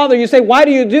their father. You say, why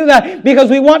do you do that? Because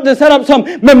we want to set up some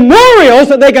memorials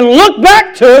that they can look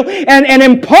back to and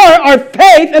impart our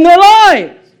faith in their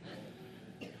lives.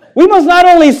 We must not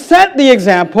only set the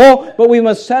example, but we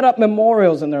must set up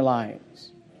memorials in their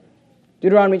lives.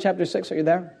 Deuteronomy chapter 6, are you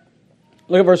there?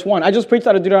 Look at verse 1. I just preached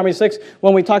out of Deuteronomy 6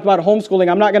 when we talked about homeschooling.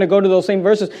 I'm not going to go to those same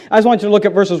verses. I just want you to look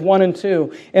at verses 1 and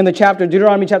 2 in the chapter,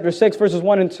 Deuteronomy chapter 6, verses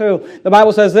 1 and 2. The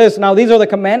Bible says this, now these are the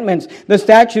commandments, the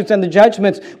statutes, and the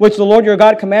judgments which the Lord your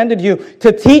God commanded you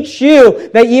to teach you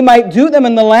that ye might do them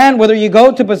in the land whither ye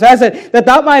go to possess it, that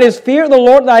thou mightest fear the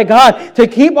Lord thy God, to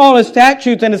keep all his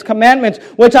statutes and his commandments,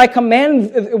 which I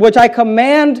command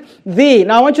thee.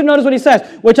 Now I want you to notice what he says,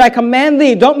 which I command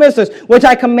thee. Don't miss this. Which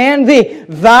I command thee.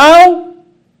 Thou.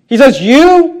 He says,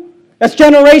 you, that's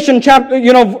generation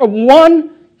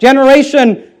 1,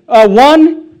 generation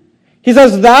 1. He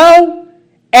says, thou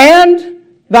and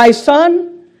thy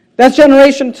son, that's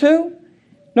generation 2.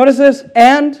 Notice this,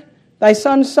 and thy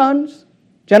son's sons,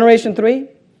 generation 3,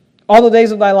 all the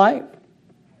days of thy life,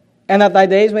 and that thy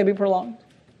days may be prolonged.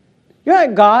 You know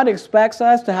that God expects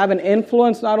us to have an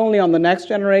influence not only on the next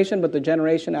generation, but the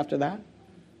generation after that?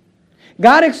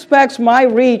 God expects my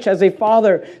reach as a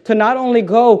father to not only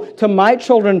go to my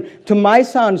children, to my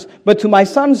sons, but to my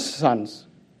sons' sons,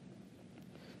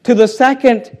 to the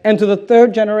second and to the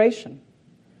third generation.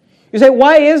 You say,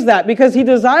 why is that? Because he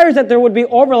desires that there would be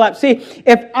overlap. See,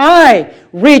 if I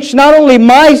reach not only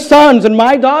my sons and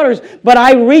my daughters, but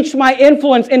I reach my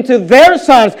influence into their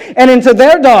sons and into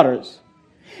their daughters,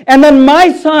 and then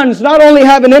my sons not only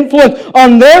have an influence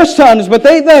on their sons, but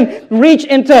they then reach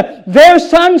into their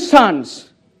sons'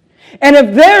 sons. And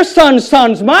if their sons'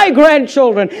 sons, my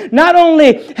grandchildren, not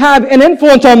only have an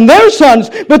influence on their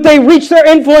sons, but they reach their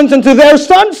influence into their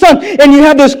sons' sons, and you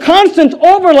have this constant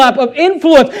overlap of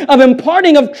influence, of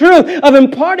imparting of truth, of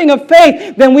imparting of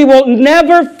faith, then we will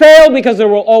never fail because there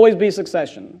will always be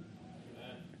succession.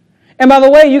 And by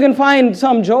the way, you can find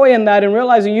some joy in that and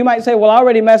realizing you might say, well, I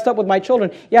already messed up with my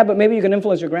children. Yeah, but maybe you can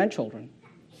influence your grandchildren.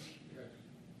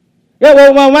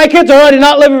 Yeah, well, my kids are already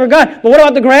not living for God. But what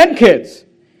about the grandkids?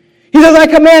 He says, I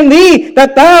command thee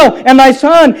that thou and thy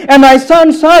son and thy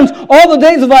son's sons all the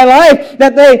days of thy life,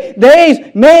 that thy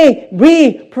days may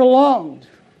be prolonged.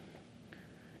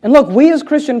 And look, we as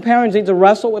Christian parents need to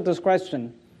wrestle with this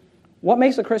question. What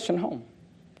makes a Christian home?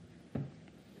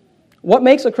 What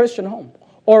makes a Christian home?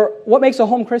 Or what makes a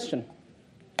home Christian?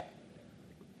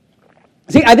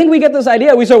 See, I think we get this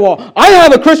idea. We say, well, I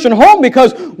have a Christian home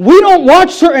because we don't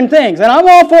watch certain things. And I'm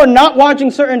all for not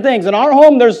watching certain things. In our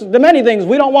home, there's many things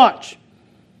we don't watch.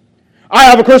 I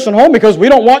have a Christian home because we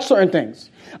don't watch certain things.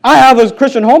 I have a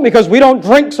Christian home because we don't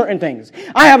drink certain things.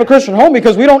 I have a Christian home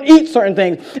because we don't eat certain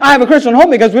things. I have a Christian home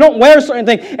because we don't wear certain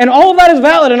things. And all of that is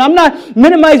valid, and I'm not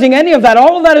minimizing any of that.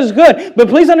 All of that is good. But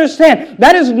please understand,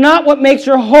 that is not what makes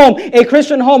your home a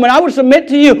Christian home. And I would submit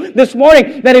to you this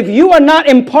morning that if you are not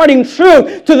imparting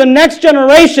truth to the next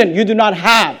generation, you do not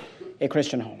have a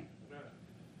Christian home.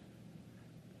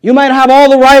 You might have all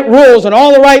the right rules and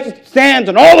all the right stands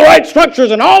and all the right structures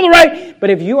and all the right...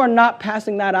 But if you are not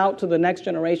passing that out to the next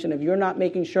generation, if you're not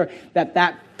making sure that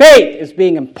that faith is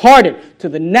being imparted to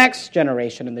the next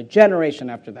generation and the generation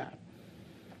after that,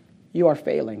 you are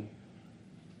failing.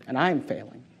 And I'm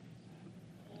failing.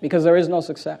 Because there is no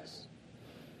success.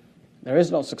 There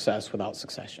is no success without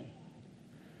succession.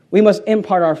 We must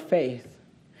impart our faith.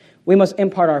 We must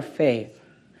impart our faith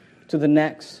to the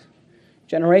next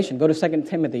generation. Go to 2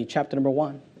 Timothy chapter number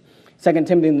 1. 2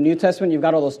 Timothy in the New Testament, you've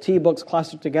got all those T books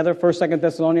clustered together. 1st, 2nd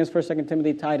Thessalonians, 1st, 2nd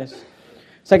Timothy, Titus.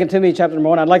 2 Timothy chapter number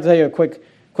 1. I'd like to tell you a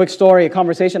quick story, a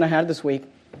conversation I had this week.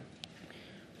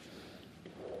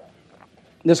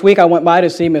 This week I went by to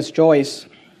see Miss Joyce.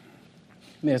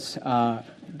 Brother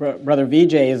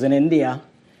Vijay is in India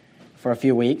for a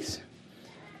few weeks.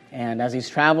 And as he's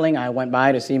traveling, I went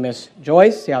by to see Miss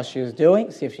Joyce, see how she was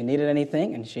doing, see if she needed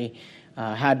anything. And she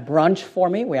had brunch for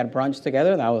me. We had brunch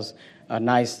together. That was a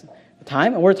nice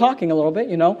time, and we're talking a little bit,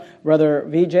 Brother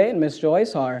VJ and Miss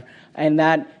Joyce are in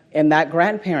that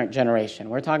grandparent generation.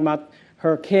 We're talking about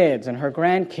her kids and her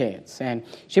grandkids. And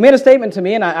she made a statement to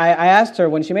me, and I asked her,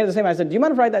 when she made the statement, I said, do you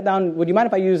mind if I write that down? Would you mind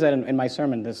if I use that in my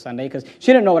sermon this Sunday? Because she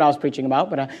didn't know what I was preaching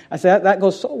about, but I said, that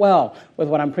goes so well with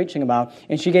what I'm preaching about.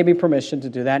 And she gave me permission to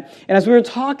do that. And as we were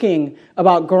talking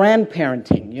about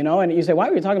grandparenting, and you say, why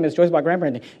are we talking, Miss Joyce, about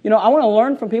grandparenting? I want to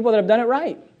learn from people that have done it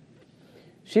right.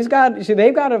 They've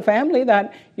got a family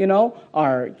that,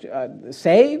 are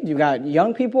saved. You've got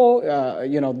young people,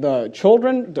 the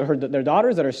children, their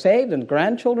daughters that are saved, and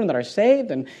grandchildren that are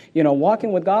saved, and,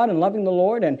 walking with God and loving the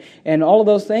Lord, and all of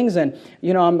those things. And,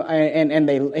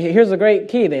 here's the great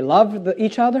key. They love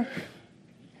each other.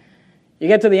 You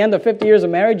get to the end of 50 years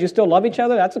of marriage, you still love each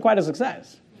other. That's quite a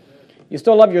success. You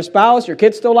still love your spouse. Your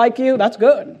kids still like you. That's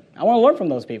good. I want to learn from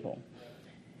those people.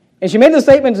 And she made the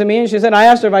statement to me, and she said, I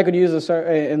asked her if I could use this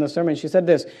in the sermon. She said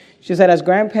this. She said, as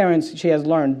grandparents, she has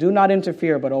learned, do not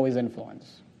interfere, but always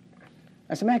influence.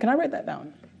 I said, man, can I write that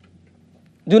down?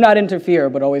 Do not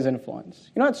interfere, but always influence.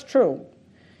 It's true.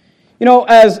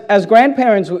 As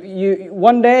grandparents,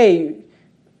 one day,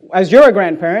 as you're a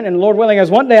grandparent, and Lord willing,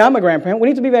 as one day I'm a grandparent, we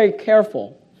need to be very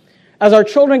careful. As our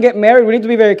children get married, we need to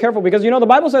be very careful because, the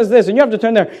Bible says this, and you have to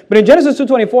turn there. But in Genesis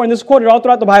 2:24, and this is quoted all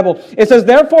throughout the Bible, it says,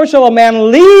 therefore shall a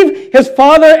man leave his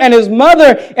father and his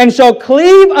mother and shall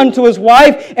cleave unto his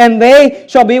wife, and they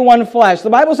shall be one flesh. The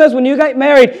Bible says when you get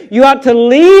married, you ought to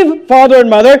leave father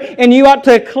and mother, and you ought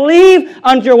to cleave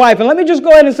unto your wife. And let me just go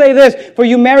ahead and say this for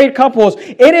you married couples.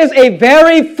 It is a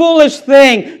very foolish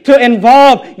thing to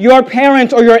involve your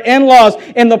parents or your in-laws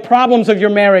in the problems of your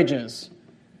marriages.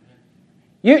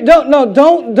 You don't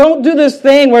do this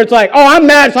thing where it's like, oh, I'm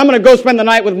mad, so I'm going to go spend the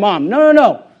night with mom.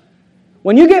 No.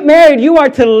 When you get married, you are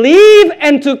to leave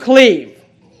and to cleave.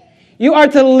 You are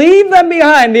to leave them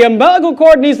behind. The umbilical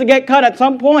cord needs to get cut at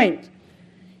some point.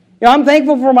 I'm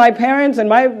thankful for my parents, and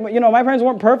my parents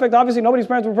weren't perfect. Obviously, nobody's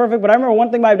parents were perfect, but I remember one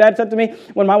thing my dad said to me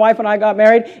when my wife and I got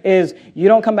married is, you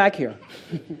don't come back here.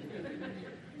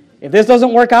 If this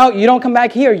doesn't work out, you don't come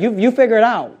back here. You figure it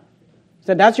out. He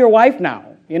said, that's your wife now.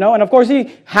 And of course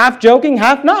he half joking,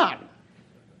 half not.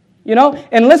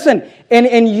 And listen,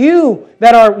 and you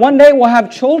that are one day will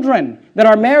have children that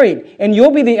are married, and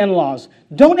you'll be the in-laws.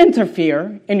 Don't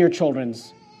interfere in your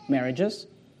children's marriages.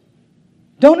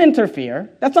 Don't interfere.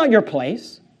 That's not your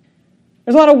place.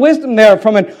 There's a lot of wisdom there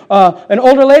from an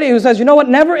older lady who says,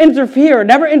 never interfere,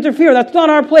 never interfere. That's not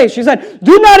our place. She said,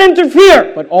 do not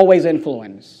interfere, but always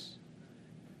influence.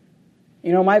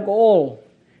 My goal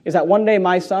is that one day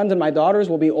my sons and my daughters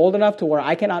will be old enough to where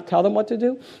I cannot tell them what to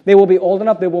do. They will be old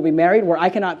enough, they will be married, where I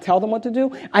cannot tell them what to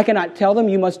do. I cannot tell them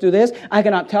you must do this. I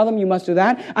cannot tell them you must do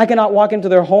that. I cannot walk into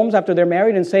their homes after they're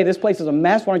married and say, this place is a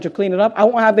mess, why don't you clean it up? I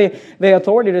won't have the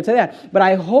authority to say that. But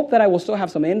I hope that I will still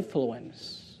have some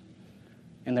influence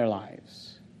in their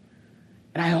lives.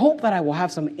 And I hope that I will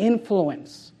have some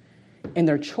influence in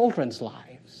their children's lives.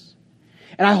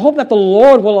 And I hope that the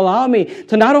Lord will allow me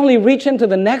to not only reach into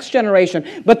the next generation,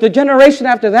 but the generation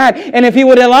after that. And if He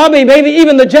would allow me, maybe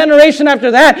even the generation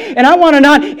after that. And I want to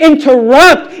not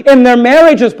interrupt in their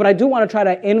marriages, but I do want to try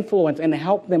to influence and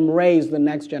help them raise the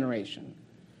next generation.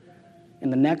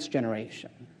 And the next generation.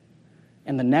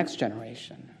 And the next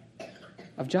generation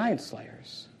of giant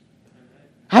slayers.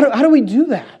 How do we do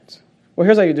that? Well,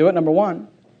 here's how you do it. Number one,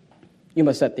 you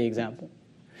must set the example.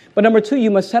 But number two,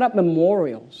 you must set up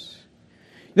memorials.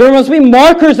 There must be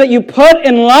markers that you put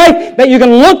in life that you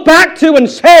can look back to and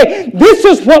say, this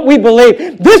is what we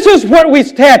believe. This is where we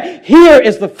stand. Here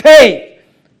is the faith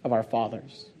of our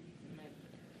fathers.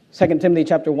 2 Timothy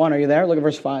chapter 1, are you there? Look at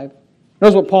verse 5.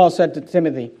 Notice what Paul said to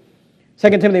Timothy. 2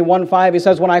 Timothy 1:5, he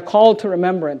says, when I call to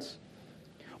remembrance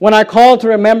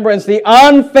the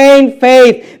unfeigned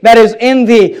faith that is in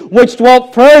thee, which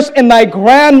dwelt first in thy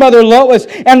grandmother Lois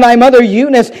and thy mother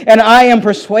Eunice, and I am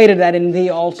persuaded that in thee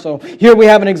also. Here we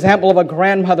have an example of a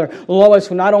grandmother, Lois,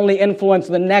 who not only influenced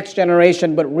the next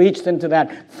generation, but reached into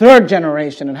that third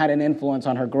generation and had an influence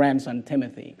on her grandson,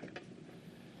 Timothy.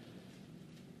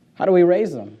 How do we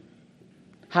raise them?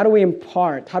 How do we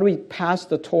impart? How do we pass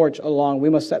the torch along? We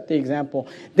must set the example.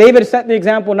 David set the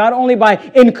example not only by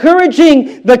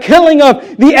encouraging the killing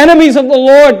of the enemies of the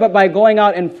Lord, but by going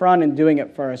out in front and doing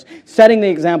it first. Setting the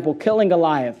example, killing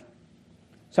Goliath,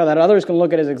 so that others can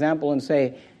look at his example and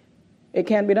say, it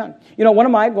can be done. One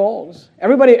of my goals,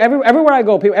 everywhere I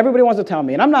go, everybody wants to tell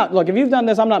me, and I'm not, look, if you've done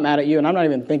this, I'm not mad at you, and I'm not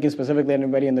even thinking specifically at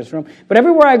anybody in this room, but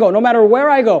everywhere I go, no matter where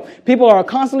I go, people are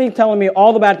constantly telling me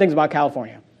all the bad things about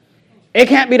California. It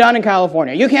can't be done in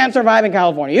California. You can't survive in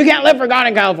California. You can't live for God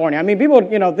in California. I mean, people,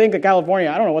 think of California.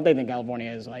 I don't know what they think California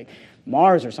is like.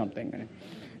 Mars or something.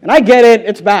 And I get it,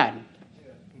 it's bad.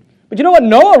 But you know what?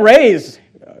 Noah raised,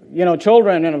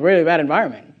 children in a really bad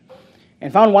environment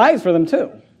and found wives for them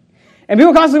too. And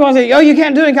people constantly want to say, you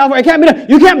can't do it in California. It can't be done.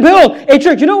 You can't build a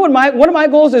church. You know what? One of my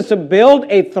goals is to build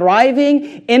a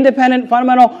thriving, independent,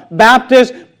 fundamental,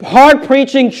 Baptist,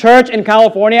 hard-preaching church in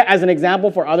California as an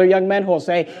example for other young men who will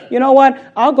say, you know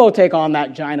what? I'll go take on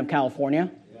that giant of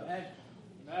California.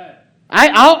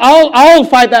 I'll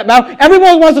fight that battle.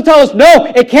 Everyone wants to tell us,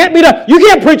 no, it can't be done. You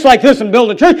can't preach like this and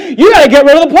build a church. You got to get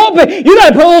rid of the pulpit. You got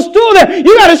to put a little stool there.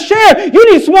 You got to share.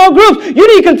 You need small groups.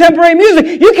 You need contemporary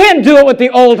music. You can't do it with the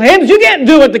old hymns. You can't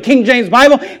do it with the King James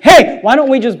Bible. Hey, why don't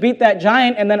we just beat that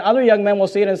giant, and then other young men will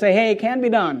see it and say, hey, it can be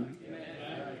done.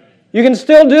 You can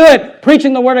still do it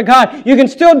preaching the Word of God. You can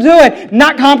still do it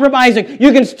not compromising.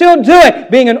 You can still do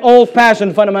it being an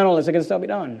old-fashioned fundamentalist. It can still be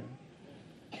done.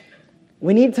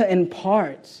 We need to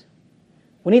impart.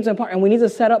 We need to impart, and we need to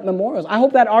set up memorials. I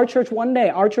hope that our church one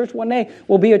day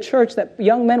will be a church that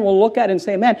young men will look at and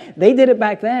say, man, they did it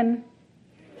back then.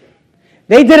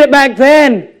 They did it back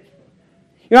then.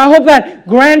 I hope that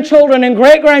grandchildren and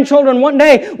great-grandchildren one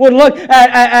day would look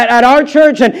at our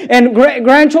church, and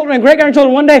grandchildren and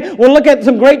great-grandchildren one day will look at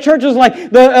some great churches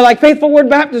like Faithful Word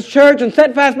Baptist Church and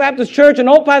Steadfast Baptist Church and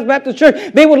Old Path Baptist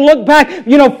Church. They would look back,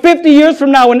 50 years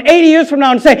from now and 80 years from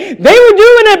now and say, they were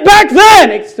doing it back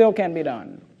then. It still can be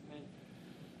done.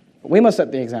 But we must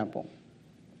set the example.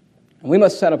 And we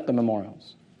must set up the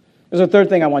memorials. There's a third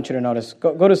thing I want you to notice.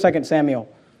 Go to 2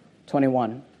 Samuel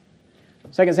 21.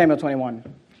 2 Samuel 21.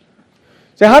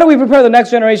 So how do we prepare the next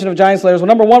generation of giant slayers? Well,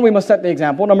 number one, we must set the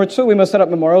example. Number two, we must set up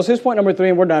memorials. Here's point number three,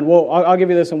 and we're done. I'll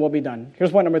give you this and we'll be done. Here's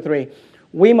point number three.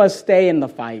 We must stay in the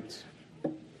fight.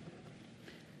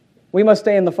 We must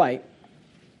stay in the fight.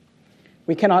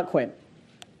 We cannot quit.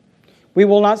 We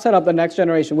will not set up the next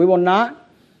generation. We will not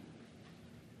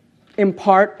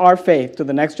impart our faith to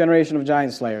the next generation of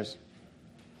giant slayers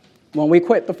when we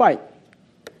quit the fight.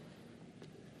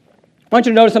 I want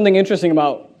you to notice something interesting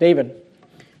about David.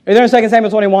 Are you there in 2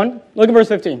 Samuel 21? Look at verse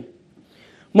 15.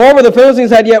 Moreover, the Philistines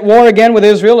had yet war again with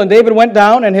Israel, and David went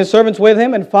down, and his servants with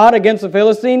him, and fought against the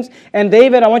Philistines. And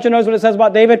David, I want you to notice what it says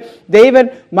about David.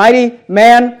 David, mighty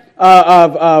man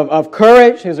of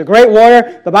courage. He's a great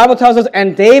warrior. The Bible tells us,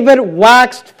 and David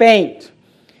waxed faint.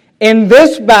 In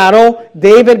this battle,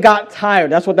 David got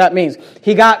tired. That's what that means.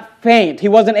 He got faint. He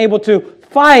wasn't able to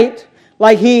fight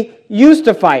like he used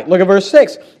to fight. Look at verse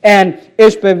 6. And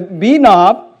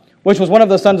Ishbi-Benob, which was one of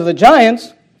the sons of the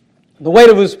giants, the weight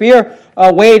of whose spear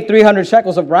weighed 300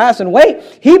 shekels of brass in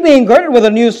weight, he being girded with a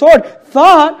new sword,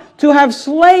 thought to have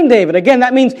slain David. Again,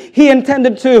 that means he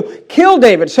intended to kill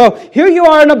David. So here you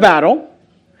are in a battle.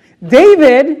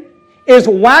 David is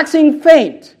waxing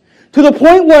faint to the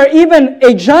point where even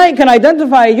a giant can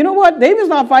identify, you know what, David's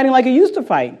not fighting like he used to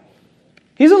fight.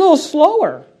 He's a little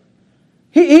slower.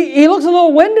 He looks a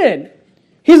little winded.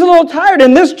 He's a little tired,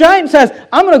 and this giant says,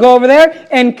 I'm going to go over there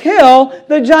and kill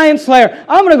the giant slayer.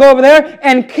 I'm going to go over there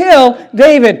and kill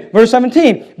David. Verse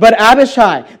 17, but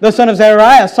Abishai, the son of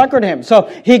Zeruiah, succored him. So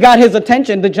he got his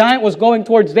attention. The giant was going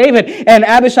towards David, and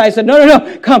Abishai said,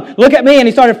 no, come, look at me. And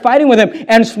he started fighting with him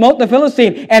and smote the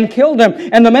Philistine and killed him.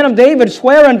 And the men of David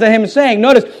swear unto him, saying,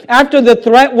 notice, after the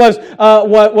threat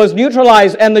was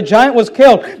neutralized and the giant was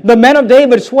killed, the men of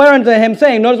David swear unto him,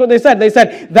 saying, notice what they said. They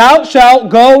said, thou shalt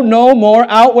go no more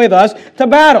out with us to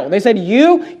battle. They said,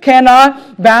 you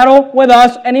cannot battle with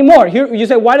us anymore. Here, you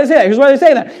say, why do they say that? Here's why they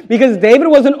say that. Because David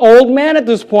was an old man at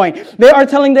this point. They are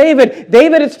telling David,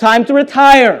 it's time to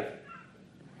retire.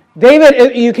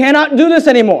 David, you cannot do this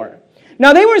anymore.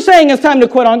 Now, they were saying it's time to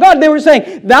quit on God. They were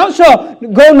saying, thou shalt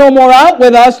go no more out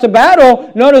with us to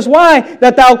battle. Notice why?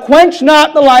 That thou quench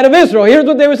not the light of Israel. Here's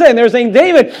what they were saying. They were saying,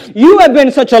 David, you have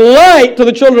been such a light to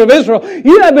the children of Israel.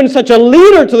 You have been such a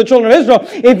leader to the children of Israel.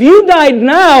 If you died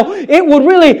now, it would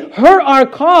really hurt our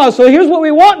cause. So here's what we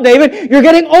want, David. You're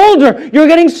getting older. You're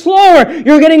getting slower.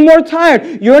 You're getting more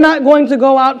tired. You're not going to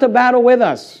go out to battle with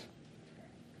us.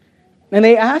 And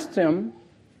they asked him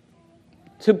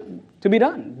to be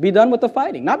done. Be done with the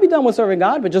fighting. Not be done with serving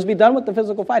God, but just be done with the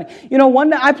physical fighting. You know,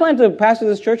 one day I plan to pastor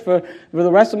this church for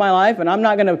the rest of my life, and I'm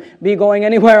not going to be going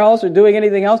anywhere else or doing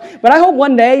anything else. But I hope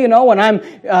one day, you know, when I'm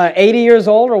 80 years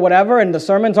old or whatever, and the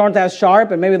sermons aren't as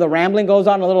sharp, and maybe the rambling goes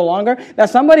on a little longer,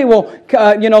 that somebody will,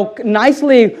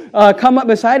 nicely come up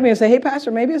beside me and say, hey,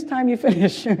 Pastor, maybe it's time you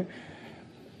finish.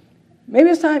 Maybe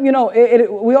it's time,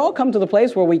 we all come to the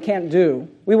place where we can't do.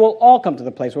 We will all come to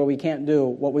the place where we can't do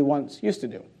what we once used to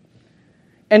do.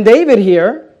 And David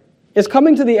here is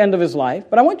coming to the end of his life,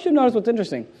 but I want you to notice what's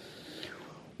interesting.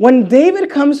 When David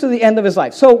comes to the end of his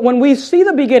life, so when we see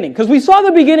the beginning, because we saw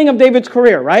the beginning of David's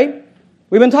career, right?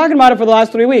 We've been talking about it for the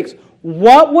last 3 weeks.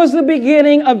 What was the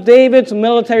beginning of David's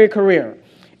military career?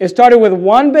 It started with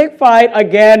one big fight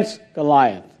against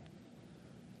Goliath,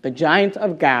 the giant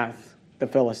of Gath, the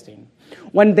Philistine.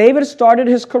 When David started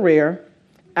his career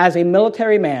as a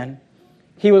military man,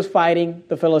 he was fighting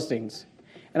the Philistines.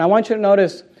 And I want you to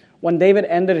notice when David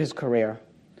ended his career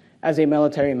as a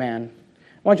military man,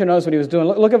 I want you to notice what he was doing.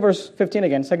 Look at verse 15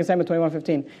 again, 2 Samuel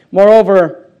 21:15.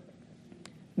 Moreover,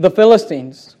 the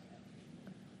Philistines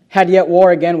had yet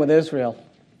war again with Israel.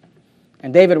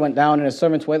 And David went down and his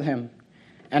servants with him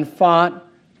and fought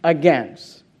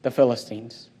against the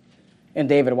Philistines. And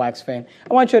David waxed faint.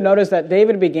 I want you to notice that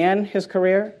David began his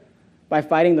career by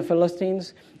fighting the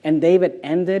Philistines, and David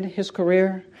ended his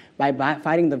career by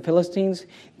fighting the Philistines.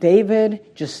 David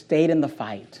just stayed in the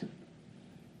fight.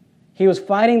 He was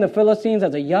fighting the Philistines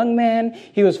as a young man,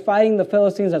 he was fighting the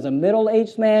Philistines as a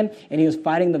middle-aged man, and he was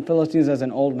fighting the Philistines as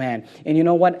an old man. And you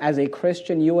know what? As a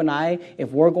Christian, you and I,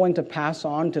 if we're going to pass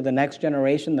on to the next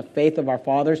generation the faith of our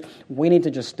fathers, we need to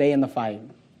just stay in the fight.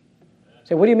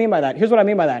 Say, what do you mean by that? Here's what I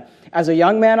mean by that. As a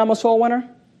young man, I'm a soul winner.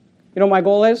 You know what my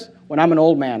goal is? When I'm an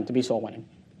old man, to be soul winning.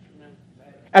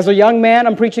 As a young man,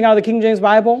 I'm preaching out of the King James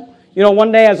Bible. You know,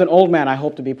 one day as an old man, I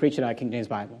hope to be preaching out of King James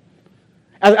Bible.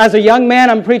 As a young man,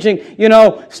 I'm preaching,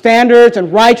 standards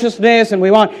and righteousness, and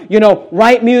we want,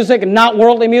 right music and not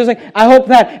worldly music. I hope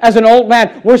that as an old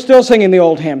man, we're still singing the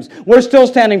old hymns. We're still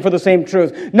standing for the same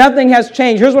truth. Nothing has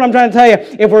changed. Here's what I'm trying to tell you.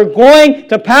 If we're going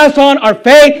to pass on our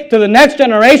faith to the next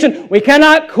generation, we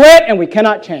cannot quit and we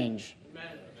cannot change.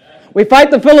 We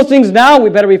fight the Philistines now, we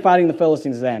better be fighting the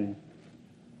Philistines then.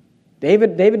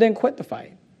 David didn't quit the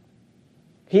fight.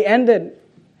 He ended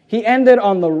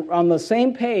on the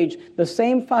same page, the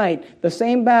same fight, the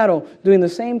same battle, doing the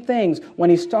same things when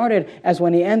he started as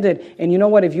when he ended. And you know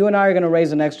what? If you and I are going to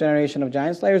raise the next generation of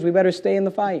giant slayers, we better stay in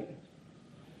the fight.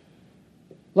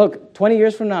 Look, 20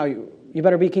 years from now, you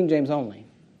better be King James only.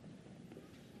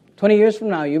 20 years from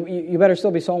now, you better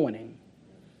still be soul winning.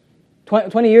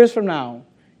 20 years from now,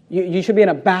 you should be in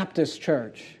a Baptist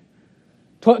church.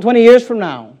 20 years from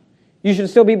now, you should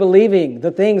still be believing the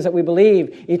things that we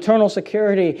believe, eternal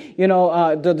security,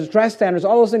 the dress standards,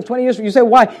 all those things. 20 years from now, you say,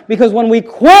 why? Because when we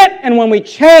quit and when we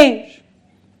change,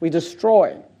 we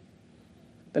destroy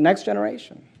the next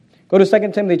generation. Go to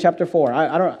 2 Timothy chapter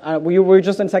 4. We were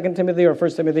just in 2 Timothy or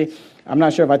 1 Timothy. I'm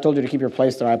not sure if I told you to keep your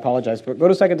place there. I apologize. But go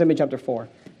to 2 Timothy chapter 4.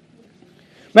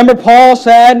 Remember Paul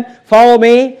said, follow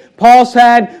me. Paul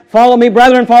said, follow me,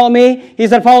 brethren, follow me. He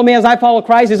said, follow me as I follow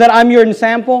Christ. He said, I'm your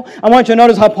example. I want you to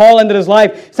notice how Paul ended his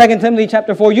life. 2 Timothy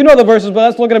chapter 4. You know the verses, but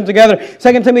let's look at them together. 2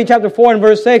 Timothy chapter 4 and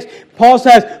verse 6. Paul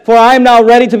says, for I am now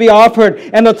ready to be offered,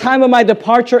 and the time of my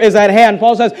departure is at hand.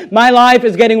 Paul says, my life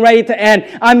is getting ready to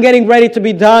end. I'm getting ready to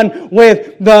be done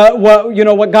with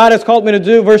what God has called me to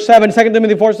do. Verse 7, 2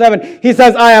 Timothy 4:7. He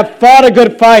says, I have fought a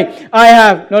good fight. I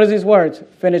have, notice these words,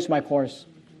 finished my course.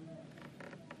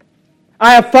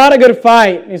 I have fought a good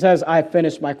fight. He says, I have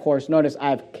finished my course. Notice,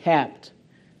 I have kept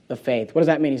the faith. What does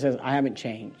that mean? He says, I haven't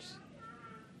changed.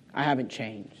 I haven't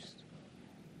changed.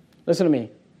 Listen to me.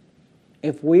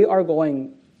 If we are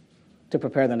going to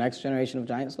prepare the next generation of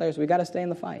giant slayers, we've got to stay in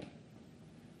the fight.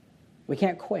 We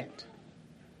can't quit.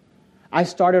 I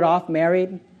started off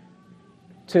married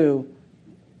to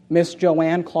Miss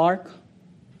Joanne Clark.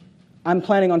 I'm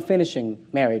planning on finishing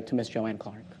married to Miss Joanne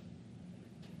Clark.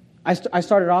 I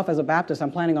started off as a Baptist.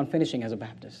 I'm planning on finishing as a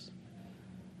Baptist.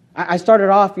 I started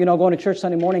off, going to church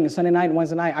Sunday morning and Sunday night and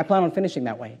Wednesday night. I plan on finishing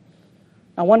that way.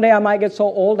 Now, one day I might get so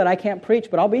old that I can't preach,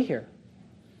 but I'll be here.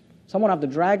 Someone will have to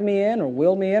drag me in or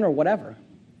wheel me in or whatever.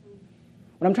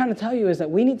 What I'm trying to tell you is that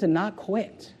we need to not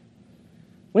quit.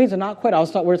 We need to not quit.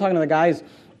 We were talking to the guys.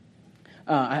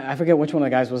 I forget which one of the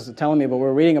guys was telling me, but we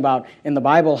were reading about in the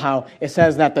Bible how it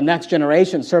says that the next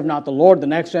generation serve not the Lord, the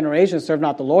next generation serve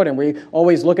not the Lord, and we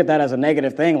always look at that as a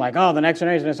negative thing, like, the next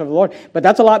generation serve the Lord. But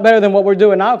that's a lot better than what we're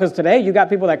doing now, because today you got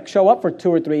people that show up for 2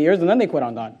 or 3 years and then they quit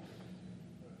on God.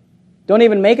 Don't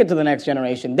even make it to the next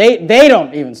generation. They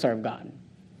don't even serve God.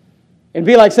 It'd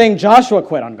be like saying Joshua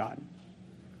quit on God.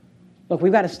 Look,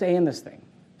 we've got to stay in this thing.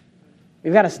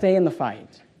 We've got to stay in the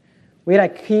fight. We've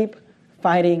got to keep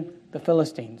fighting the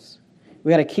Philistines.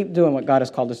 We got to keep doing what God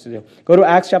has called us to do. Go to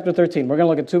Acts chapter 13. We're going to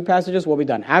look at 2 passages. We'll be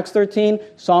done. Acts 13,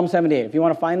 Psalm 78. If you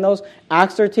want to find those,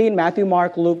 Acts 13, Matthew,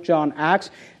 Mark, Luke, John, Acts,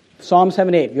 Psalm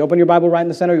 78. If you open your Bible right in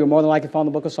the center, you're more than likely to find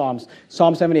the book of Psalms.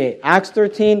 Psalm 78. Acts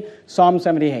 13, Psalm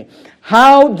 78.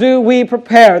 How do we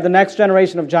prepare the next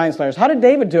generation of giant slayers? How did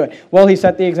David do it? Well, he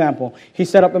set the example. He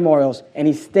set up memorials, and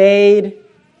he stayed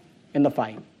in the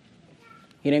fight.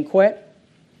 He didn't quit.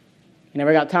 He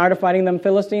never got tired of fighting them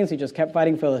Philistines. He just kept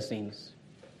fighting Philistines.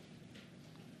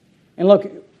 And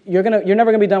look, you're never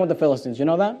going to be done with the Philistines. You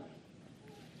know that?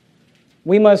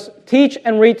 We must teach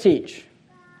and reteach.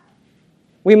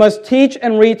 We must teach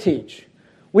and reteach.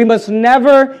 We must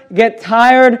never get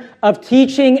tired of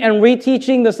teaching and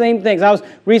reteaching the same things. I was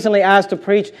recently asked to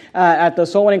preach at the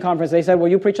Soul Winning Conference. They said, will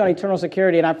you preach on eternal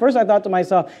security? And at first I thought to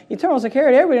myself, eternal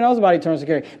security? Everybody knows about eternal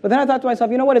security. But then I thought to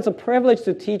myself, you know what? It's a privilege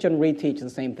to teach and reteach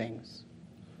the same things.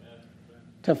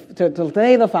 To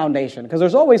lay the foundation. Because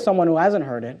there's always someone who hasn't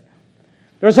heard it.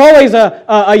 There's always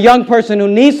a young person who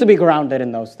needs to be grounded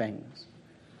in those things.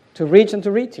 To reach and to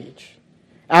reteach.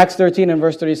 Acts 13 and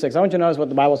verse 36. I want you to notice what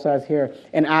the Bible says here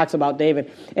in Acts about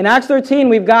David. In Acts 13,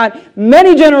 we've got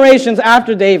many generations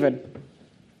after David.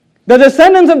 The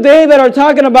descendants of David are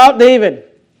talking about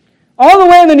David. All the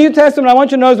way in the New Testament, I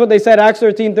want you to notice what they said, Acts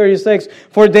 13:36.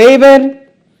 For David,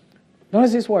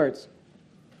 notice these words,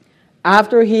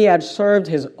 after he had served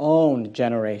his own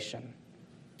generation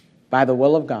by the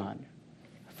will of God,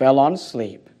 fell on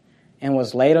sleep, and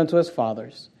was laid unto his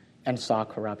fathers, and saw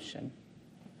corruption.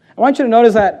 I want you to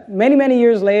notice that many, many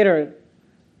years later,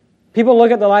 people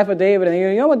look at the life of David and they go,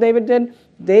 you know what David did?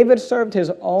 David served his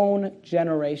own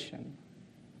generation.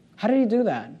 How did he do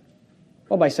that?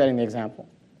 Well, by setting the example.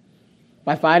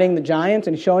 By fighting the giants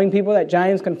and showing people that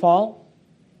giants can fall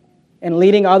and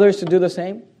leading others to do the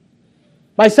same.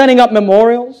 By setting up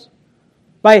memorials.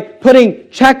 By putting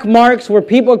check marks where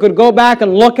people could go back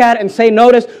and look at and say,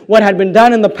 notice what had been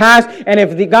done in the past. And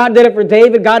if God did it for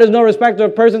David, God is no respecter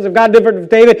of persons. If God did it for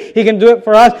David, he can do it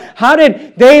for us. How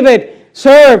did David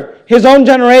serve his own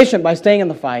generation? By staying in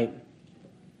the fight.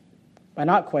 By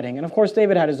not quitting. And of course,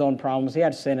 David had his own problems. He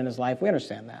had sin in his life. We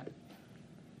understand that.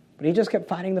 But he just kept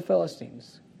fighting the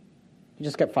Philistines. He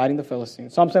just kept fighting the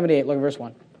Philistines. Psalm 78, look at verse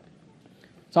 1.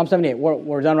 Psalm 78,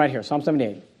 we're done right here. Psalm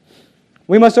 78.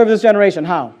 We must serve this generation.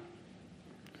 How?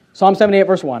 Psalm 78,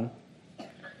 verse 1.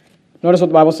 Notice what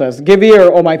the Bible says. Give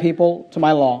ear, O my people, to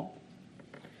my law.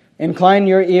 Incline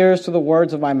your ears to the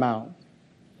words of my mouth.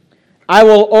 I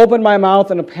will open my mouth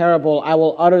in a parable. I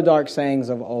will utter dark sayings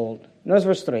of old. Notice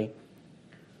verse 3.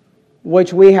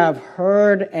 Which we have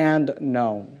heard and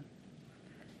known,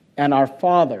 and our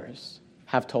fathers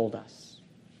have told us.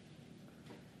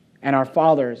 And our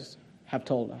fathers have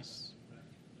told us.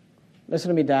 Listen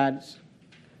to me, dads.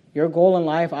 Your goal in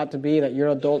life ought to be that your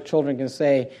adult children can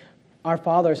say, our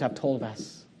fathers have told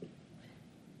us.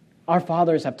 Our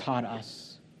fathers have taught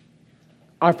us.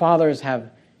 Our fathers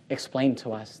have explained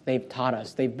to us. They've taught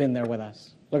us. They've been there with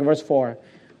us. Look at verse 4.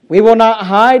 We will not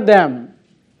hide them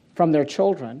from their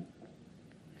children,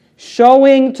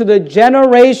 showing to the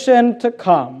generation to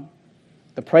come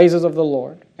the praises of the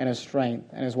Lord and his strength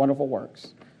and his wonderful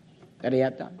works that he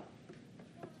hath done.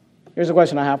 Here's a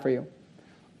question I have for you.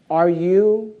 Are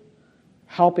you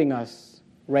helping us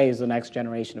raise the next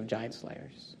generation of giant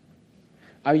slayers?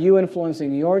 Are you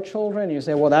influencing your children? And you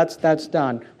say, well, that's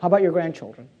done. How about your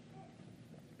grandchildren?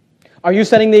 Are you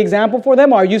setting the example for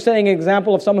them? Or are you setting an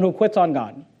example of someone who quits on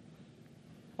God?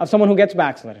 Of someone who gets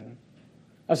backslidden?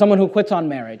 Of someone who quits on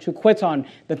marriage? Who quits on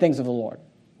the things of the Lord?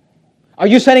 Are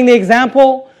you setting the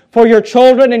example for your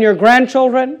children and your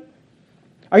grandchildren?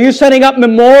 Are you setting up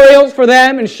memorials for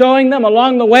them and showing them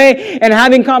along the way and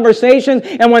having conversations?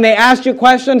 And when they ask you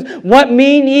questions, what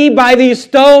mean ye by these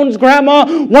stones,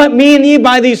 Grandma? What mean ye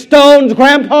by these stones,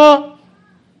 Grandpa?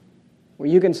 Where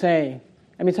you can say,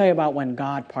 let me tell you about when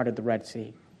God parted the Red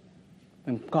Sea,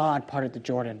 when God parted the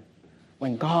Jordan,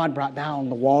 when God brought down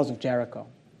the walls of Jericho.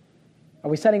 Are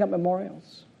we setting up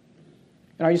memorials?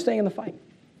 And are you staying in the fight?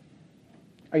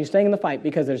 Are you staying in the fight?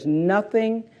 Because there's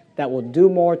nothing that will do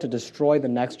more to destroy the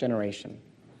next generation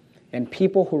than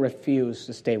people who refuse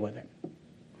to stay with it.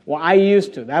 Well, I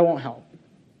used to. That won't help.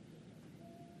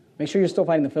 Make sure you're still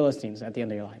fighting the Philistines at the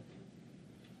end of your life.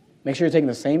 Make sure you're taking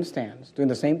the same stands, doing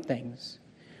the same things.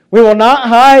 We will not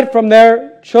hide from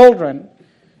their children,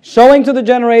 showing to the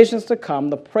generations to come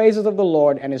the praises of the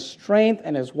Lord and his strength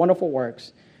and his wonderful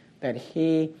works that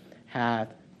he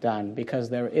hath done, because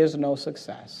there is no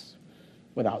success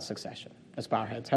without succession. Let's bow our heads.